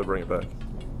 They'll probably bring it back.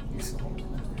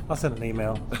 I'll send an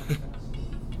email.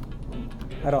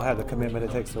 I don't have the commitment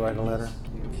it takes to write a letter.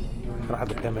 I don't have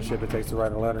the penmanship it takes to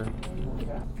write a letter.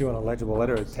 If you want a legible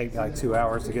letter, it'd take like 2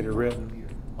 hours to get it written.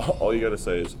 All you gotta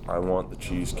say is, I want the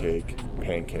cheesecake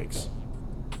pancakes.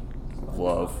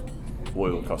 Love,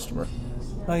 loyal customer.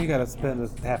 Well, you got to spend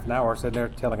half an hour sitting there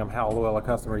telling them how loyal a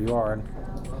customer you are, and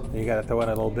you got to throw in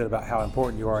a little bit about how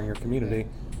important you are in your community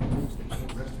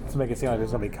to make it seem like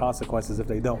there's going to be consequences if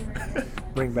they don't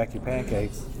bring back your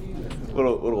pancakes.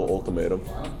 Little ultimatum.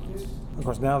 Of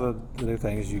course, now the new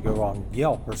thing is you go on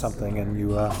Yelp or something and you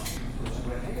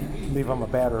leave them a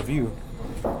bad review.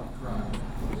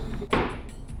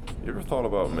 You ever thought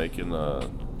about making an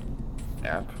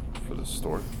app for the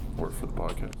store or for the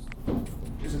podcast?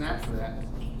 There's an app for that.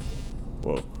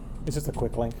 Whoa. It's just a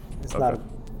quick link. It's Okay. not.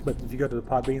 But if you go to the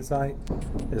Podbean site,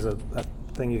 there's a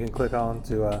thing you can click on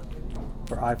to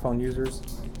for iPhone users.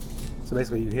 So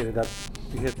basically, you hit it up,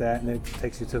 you hit that, and it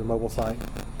takes you to the mobile site.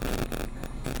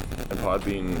 And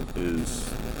Podbean is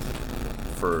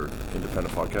for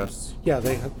independent podcasts? Yeah,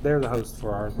 they're the host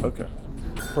for Okay.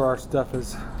 our stuff.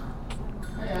 Is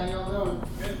Hey, how y'all doing?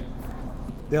 Good.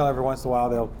 they'll every once in a while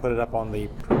they'll put it up on the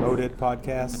promoted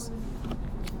podcasts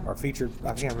or featured.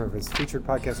 I can't remember if it's featured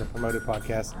podcast or promoted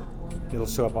podcast. It'll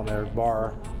show up on their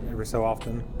bar every so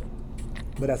often,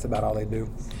 but that's about all they do.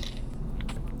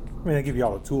 I mean, they give you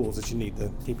all the tools that you need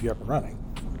to keep you up and running,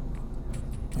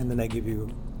 and then they give you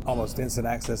almost instant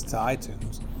access to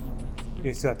iTunes.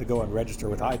 You still have to go and register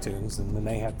with iTunes, and then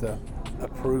they have to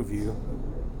approve you.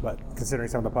 But considering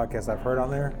some of the podcasts I've heard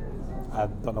on there, I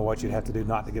don't know what you'd have to do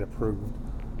not to get approved.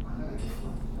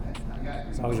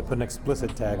 As long as you put an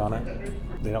explicit tag on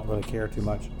it, they don't really care too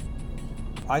much.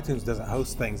 iTunes doesn't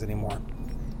host things anymore.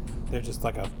 They're just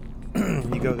like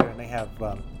you go there and they have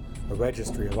a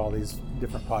registry of all these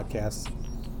different podcasts.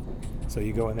 So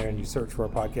you go in there and you search for a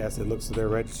podcast, it looks at their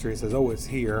registry, it says, oh, it's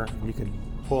here, and you can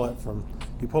pull it from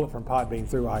Podbean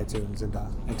through iTunes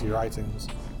into your iTunes.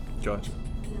 Gotcha.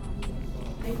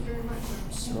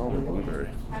 Smell the blueberry.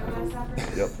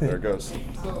 Yep, there it goes.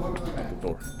 Out the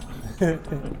door.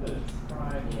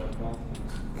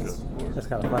 That's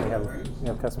kind of funny how you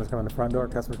have customers come in the front door,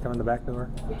 customers come in the back door.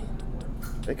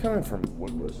 They come in from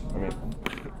Woodward. I mean,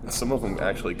 some of them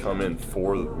actually come in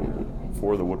for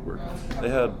the Woodward. They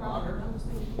had,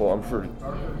 well, I'm sure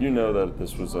you know that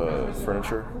this was a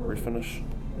furniture refinish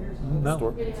No.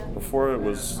 store. Before it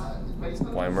was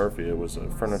Blind Murphy, it was a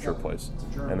furniture place,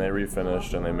 and they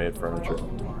refinished and they made furniture.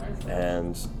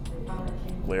 And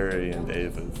Larry and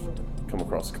Dave have come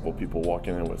across a couple people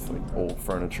walking in with like old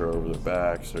furniture over their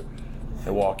backs, or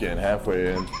they walk in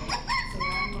halfway in.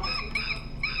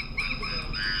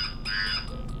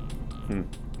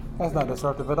 That's not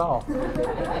disruptive at all.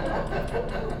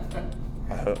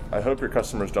 I hope your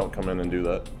customers don't come in and do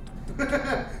that.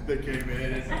 They came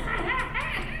in.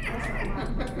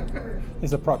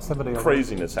 It's a proximity alert.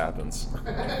 Craziness happens.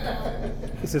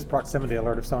 It's this proximity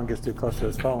alert. If someone gets too close to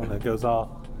his phone, it goes off.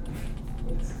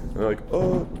 They're like,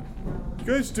 oh, you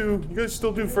guys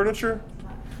still do furniture?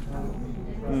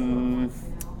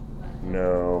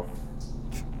 No.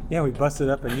 Yeah, we bust it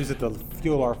up and use it to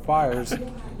fuel our fires.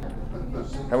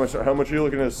 How much are you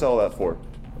looking to sell that for?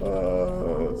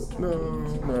 No.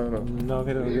 No,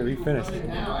 they don't get refinished.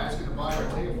 Now asking to buy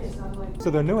our tables. So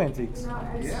they're new antiques.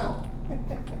 Yeah.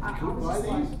 Can we buy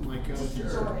these? Like, sure.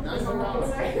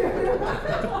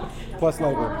 $900. Plus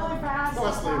labor.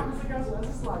 Plus labor.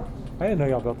 I didn't know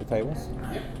y'all built the tables.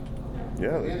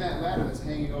 Yeah. And that ladder that's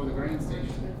hanging over the grain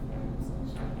station.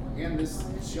 And this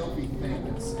shelfie thing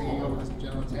that's hanging over this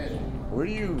general tent. Where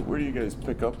do you guys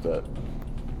pick up that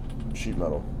sheet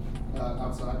metal?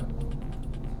 Outside.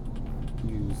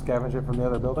 You scavenge it from the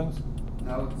other buildings?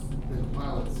 No, there's a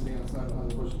pile that's sitting outside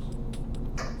behind the bushes.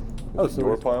 Oh, Is it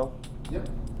your pile? Yep.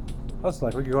 I was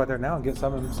like, we could go out there now and get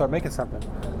some and start making something.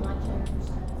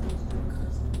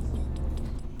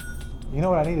 You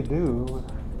know what I need to do?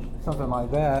 Something like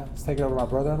that. Let's take it over to my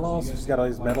brother-in-law's. He's got all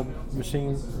these metal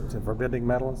machines for bending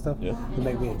metal and stuff. Yeah. He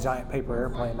make me a giant paper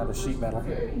airplane out of sheet metal.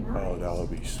 Oh, that would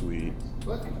be sweet.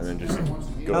 And then just Oh.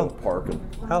 go to the park and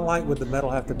How light would the metal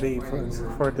have to be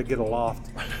for it to get aloft?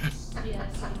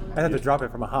 I'd have to drop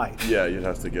it from a height. yeah, you'd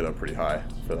have to get up pretty high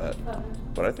for that.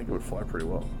 But I think it would fly pretty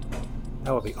well.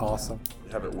 That would be awesome.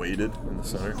 Have it weighted in the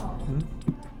center.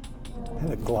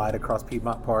 And it glide across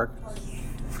Piedmont Park.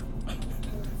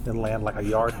 Then land like a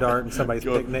yard dart in somebody's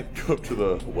picnic. Go up to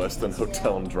the Westin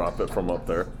Hotel and drop it from up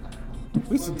there.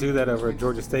 We used to do that over at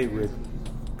Georgia State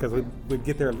because we'd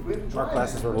get there, our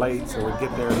classes were late, so we'd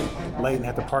get there late and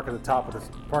have to park at the top of the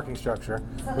parking structure.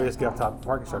 We'd just get up top of the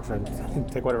parking structure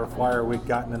and take whatever flyer we'd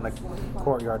gotten in the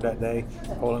courtyard that day,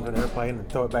 hold it into an airplane, and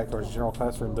throw it back towards the general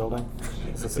classroom building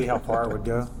to see how far it would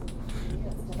go.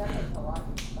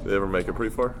 They ever make it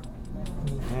pretty far?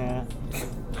 Yeah.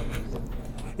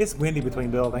 It's windy between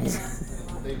buildings.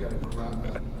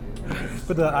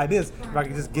 But the idea is, if I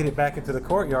could just get it back into the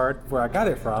courtyard where I got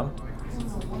it from,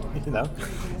 you know,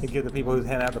 and give the people who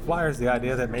hand out the flyers the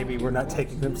idea that maybe we're not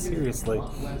taking them seriously.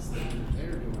 I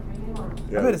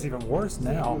bet it's even worse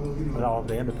now with all of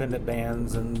the independent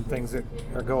bands and things that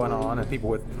are going on, and people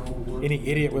with any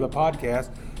idiot with a podcast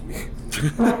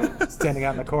standing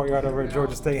out in the courtyard over at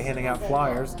Georgia State handing out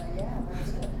flyers.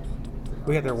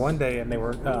 We had there one day, and they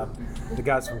were the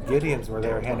guys from Gideon's were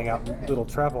there handing out little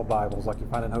travel Bibles like you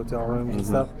find in hotel rooms and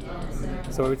stuff.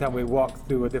 So every time we walked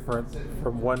through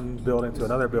from one building to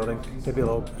another building, there'd be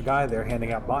a guy there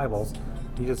handing out Bibles.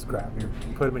 You just grab them,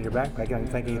 put them in your backpack. You don't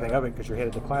think anything of it because you're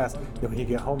headed to class. Then when you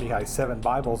get home, you got 7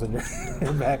 Bibles in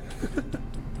your back.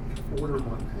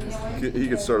 He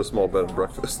could start a small bed and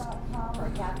breakfast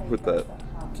with that.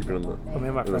 Keep it in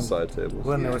the side tables.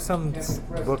 When there was some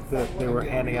book that they were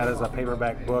handing out as a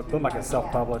paperback book, looked like it's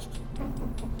self-published.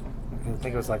 I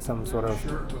think it was like some sort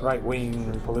of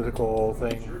right-wing political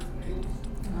thing.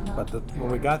 But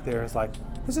when we got there, it's like,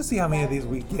 let's just see how many of these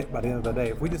we get by the end of the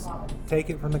day. If we just take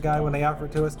it from the guy when they offer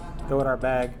it to us, throw it in our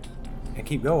bag, and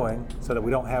keep going so that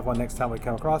we don't have one next time we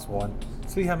come across one,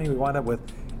 see how many we wind up with.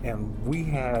 And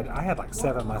I had like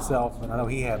 7 myself, and I know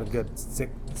he had a good 6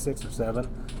 or 7.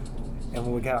 And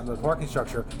when we got out into the parking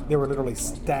structure, there were literally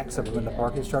stacks of them in the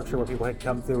parking structure where people had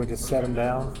come through and just set them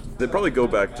down. They'd probably go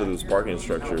back to those parking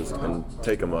structures and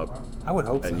take them up. I would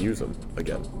hope so. And use them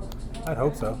again. I'd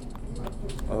hope so.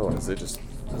 Otherwise, they're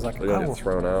gonna get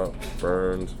thrown out,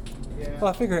 burned. Well,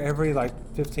 I figure every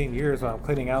 15 years when I'm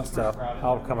cleaning out stuff,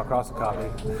 I'll come across a copy.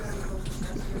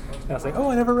 And I'll say, oh,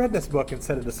 I never read this book, and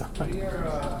set it aside.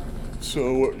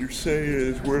 So what you're saying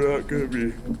is we're not gonna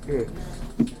be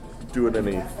doing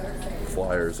any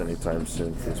flyers anytime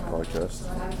soon for this podcast.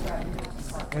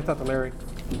 I thought to Larry.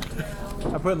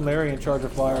 I'm putting Larry in charge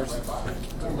of flyers.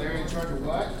 Larry in charge of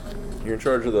what? You're in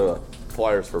charge of the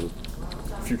flyers for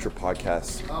future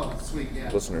podcasts. Oh, sweet,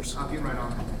 yeah. Listeners. I'll get right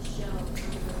on it.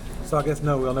 So I guess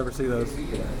no, we'll never see those.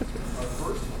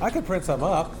 I could print some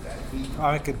up.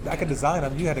 I could design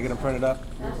them. You had to get them printed up.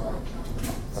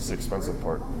 That's the expensive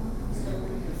part.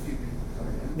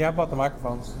 Yeah, I bought the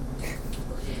microphones.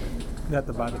 You have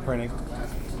to buy the printing.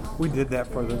 We did that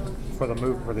for the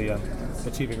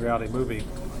Achieving Reality movie.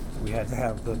 We had to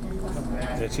have the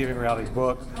Achieving Reality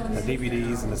book, the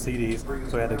DVDs and the CDs,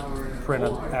 so we had to print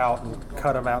them out and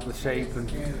cut them out in the shape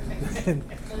and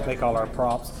make all our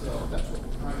props.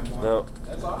 Now,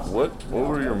 what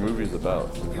were your movies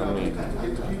about? How many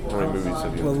movies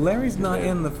have you? Well, Larry's not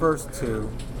in the first 2,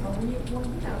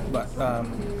 but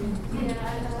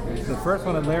the first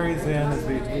one that Larry's in is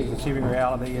Achieving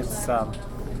Reality. It's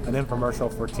an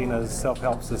infomercial for Tina's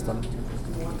self-help system.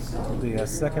 The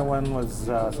second one was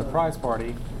Surprise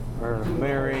Party, where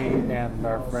Larry and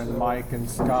our friend Mike and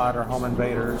Scott are home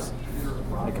invaders.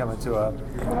 They come into a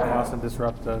house and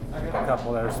disrupt a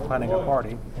couple that is planning a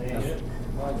party. And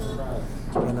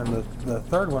then the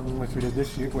third one, which we did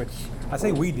this year, which I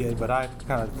say we did, but I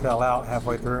kind of fell out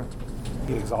halfway through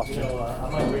due to exhaustion.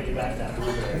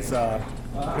 It's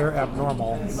They're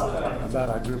Abnormal,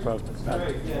 about a group of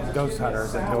ghost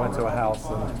hunters that go into a house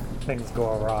and things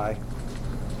go awry.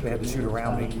 They had to shoot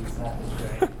around me.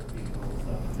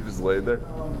 You just laid there.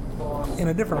 In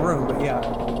a different room, but yeah.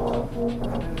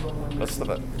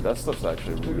 That stuff's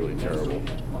actually really terrible.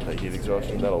 That heat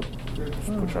exhaustion, that'll just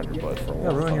put you on your butt for a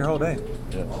while. Yeah, ruin your whole day.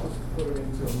 Yeah.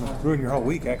 Ruin your whole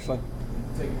week, actually.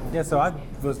 Yeah, so I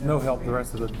was no help the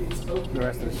rest of the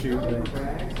shoot. They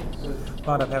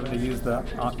wound up having to use the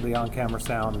on-camera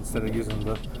sound instead of using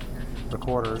the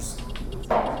recorders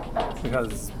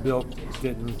because Bill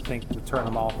didn't think to turn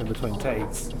them off in between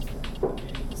takes.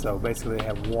 So basically, they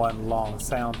have one long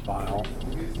sound file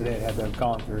that they had to have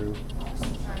gone through.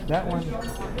 That one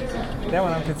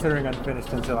I'm considering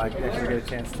unfinished until I actually get a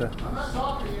chance to.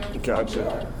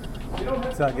 Gotcha.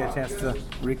 So I get a chance to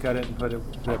recut it and put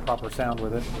the proper sound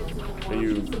with it. Are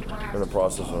you in the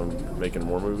process of making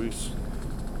more movies?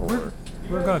 Or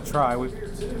We're gonna try.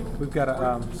 We've got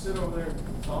a.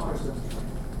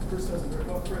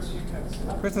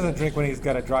 Chris doesn't drink when he's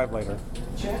got to drive later.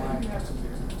 I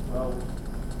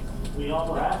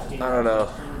don't know.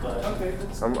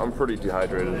 I'm pretty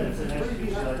dehydrated.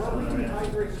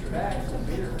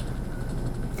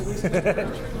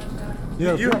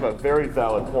 You have a very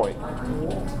valid point.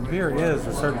 Beer is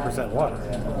a certain percent water.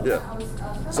 Yeah.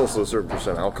 It's also a certain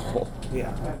percent alcohol.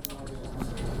 Yeah.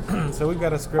 So we've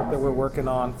got a script that we're working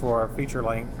on for a feature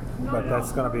length, but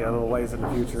that's going to be a little ways in the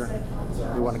future.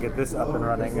 We want to get this up and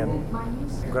running and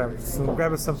grab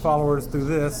us some followers through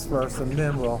this first, and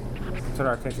then we'll turn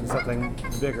our attention to something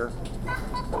bigger.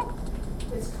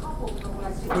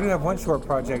 We do have one short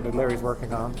project that Larry's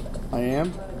working on. I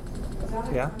am.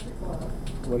 Yeah?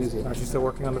 What is it? Aren't you still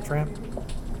working on the tramp?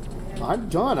 I'm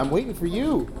done. I'm waiting for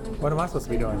you. What am I supposed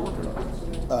to be doing?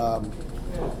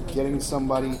 Getting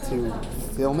somebody to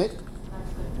film it.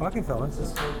 Well, I can film it.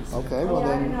 Okay, well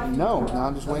then, no. Now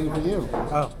I'm just waiting for you.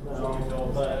 Oh.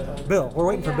 Bill. We're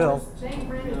waiting for Bill.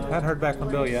 Haven't heard back from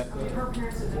Bill yet.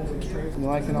 You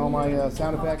liking all my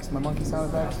sound effects, my monkey sound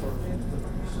effects?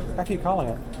 I keep calling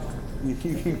it. You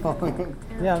keep calling it?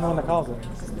 Yeah, I'm the one that calls it.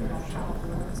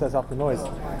 Sets off the noise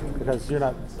because you're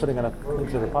not putting it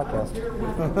into the podcast.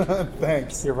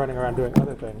 Thanks. You're running around doing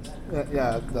other things.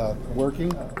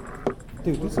 Working.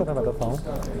 Dude, do something about the phone.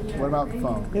 What about the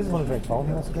phone? He doesn't want to drink phone.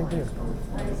 He wants to drink beer.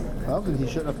 Well, then he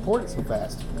shouldn't have poured it so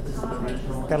fast.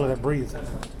 Gotta let it breathe.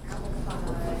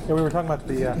 Yeah, we were talking about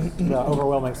the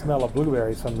overwhelming smell of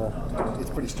blueberries from the.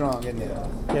 It's pretty strong, isn't it?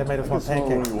 Yeah, it made us want It's when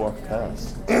pancakes. you walk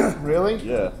past. Really?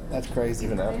 Yeah. That's crazy.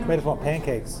 Even after. Made us want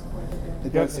pancakes.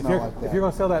 It does If smell you're, like that. if you're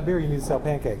going to sell that beer, you need to sell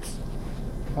pancakes.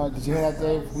 Did you hear that,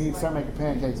 Dave? We start making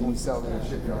pancakes and we sell them in the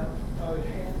shipyard.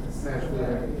 Smash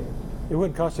food. It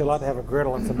wouldn't cost you a lot to have a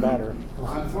griddle and some batter.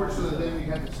 Unfortunately, then we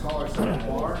had to call ourselves a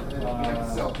bar, and then we have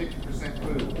to sell 50%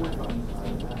 food.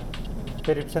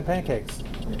 50% pancakes.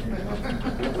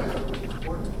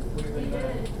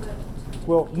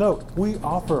 Well, no, we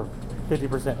offer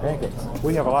 50% pancakes.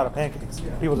 We have a lot of pancakes.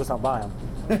 People just don't buy them.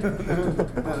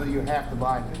 You have to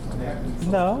buy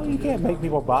them. No, you can't make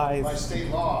people buy. By state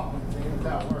law, that's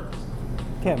how it works.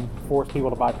 You can't force people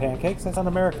to buy pancakes. That's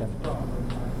un-American.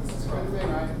 It's a good thing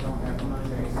I don't have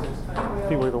pancakes.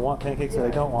 People either want pancakes or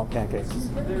they don't want pancakes.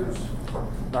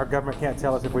 Our government can't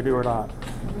tell us if we do or not.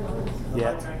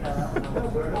 Yet.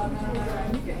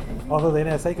 Although the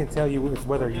NSA can tell you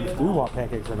whether you do want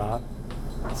pancakes or not.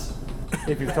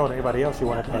 If you've told anybody else you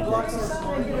wanted pancakes.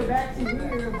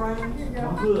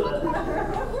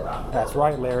 That's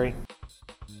right, Larry.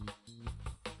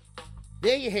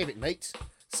 There you have it, mates.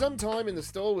 Some time in the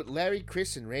store with Larry,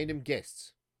 Chris, and random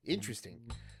guests. Interesting.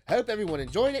 Hope everyone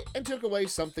enjoyed it and took away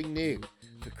something new.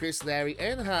 For Chris, Larry,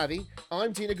 and Harvey,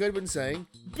 I'm Tina Goodwin saying,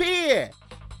 beer!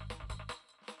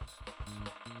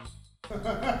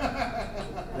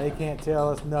 They can't tell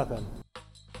us nothing.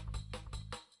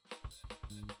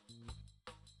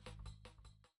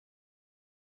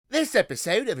 This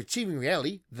episode of Achieving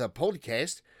Reality, the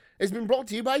podcast, has been brought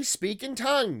to you by Speak in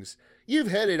Tongues.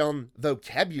 You've heard it on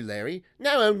Vocabulary,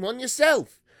 now own one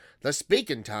yourself. The Speak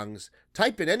in Tongues.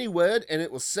 Type in any word and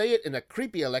it will say it in a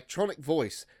creepy electronic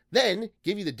voice, then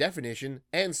give you the definition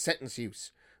and sentence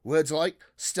use. Words like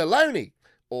Stallone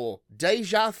or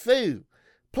deja vu,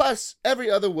 plus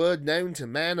every other word known to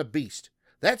man or beast.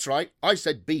 That's right, I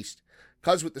said beast.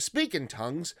 Cause with the Speak in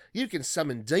Tongues, you can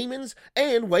summon demons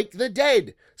and wake the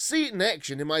dead. See it in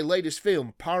action in my latest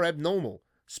film, Parabnormal.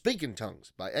 Speak in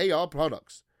Tongues by AR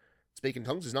Products. Speak in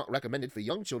Tongues is not recommended for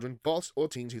young children, goths, or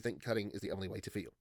teens who think cutting is the only way to feel.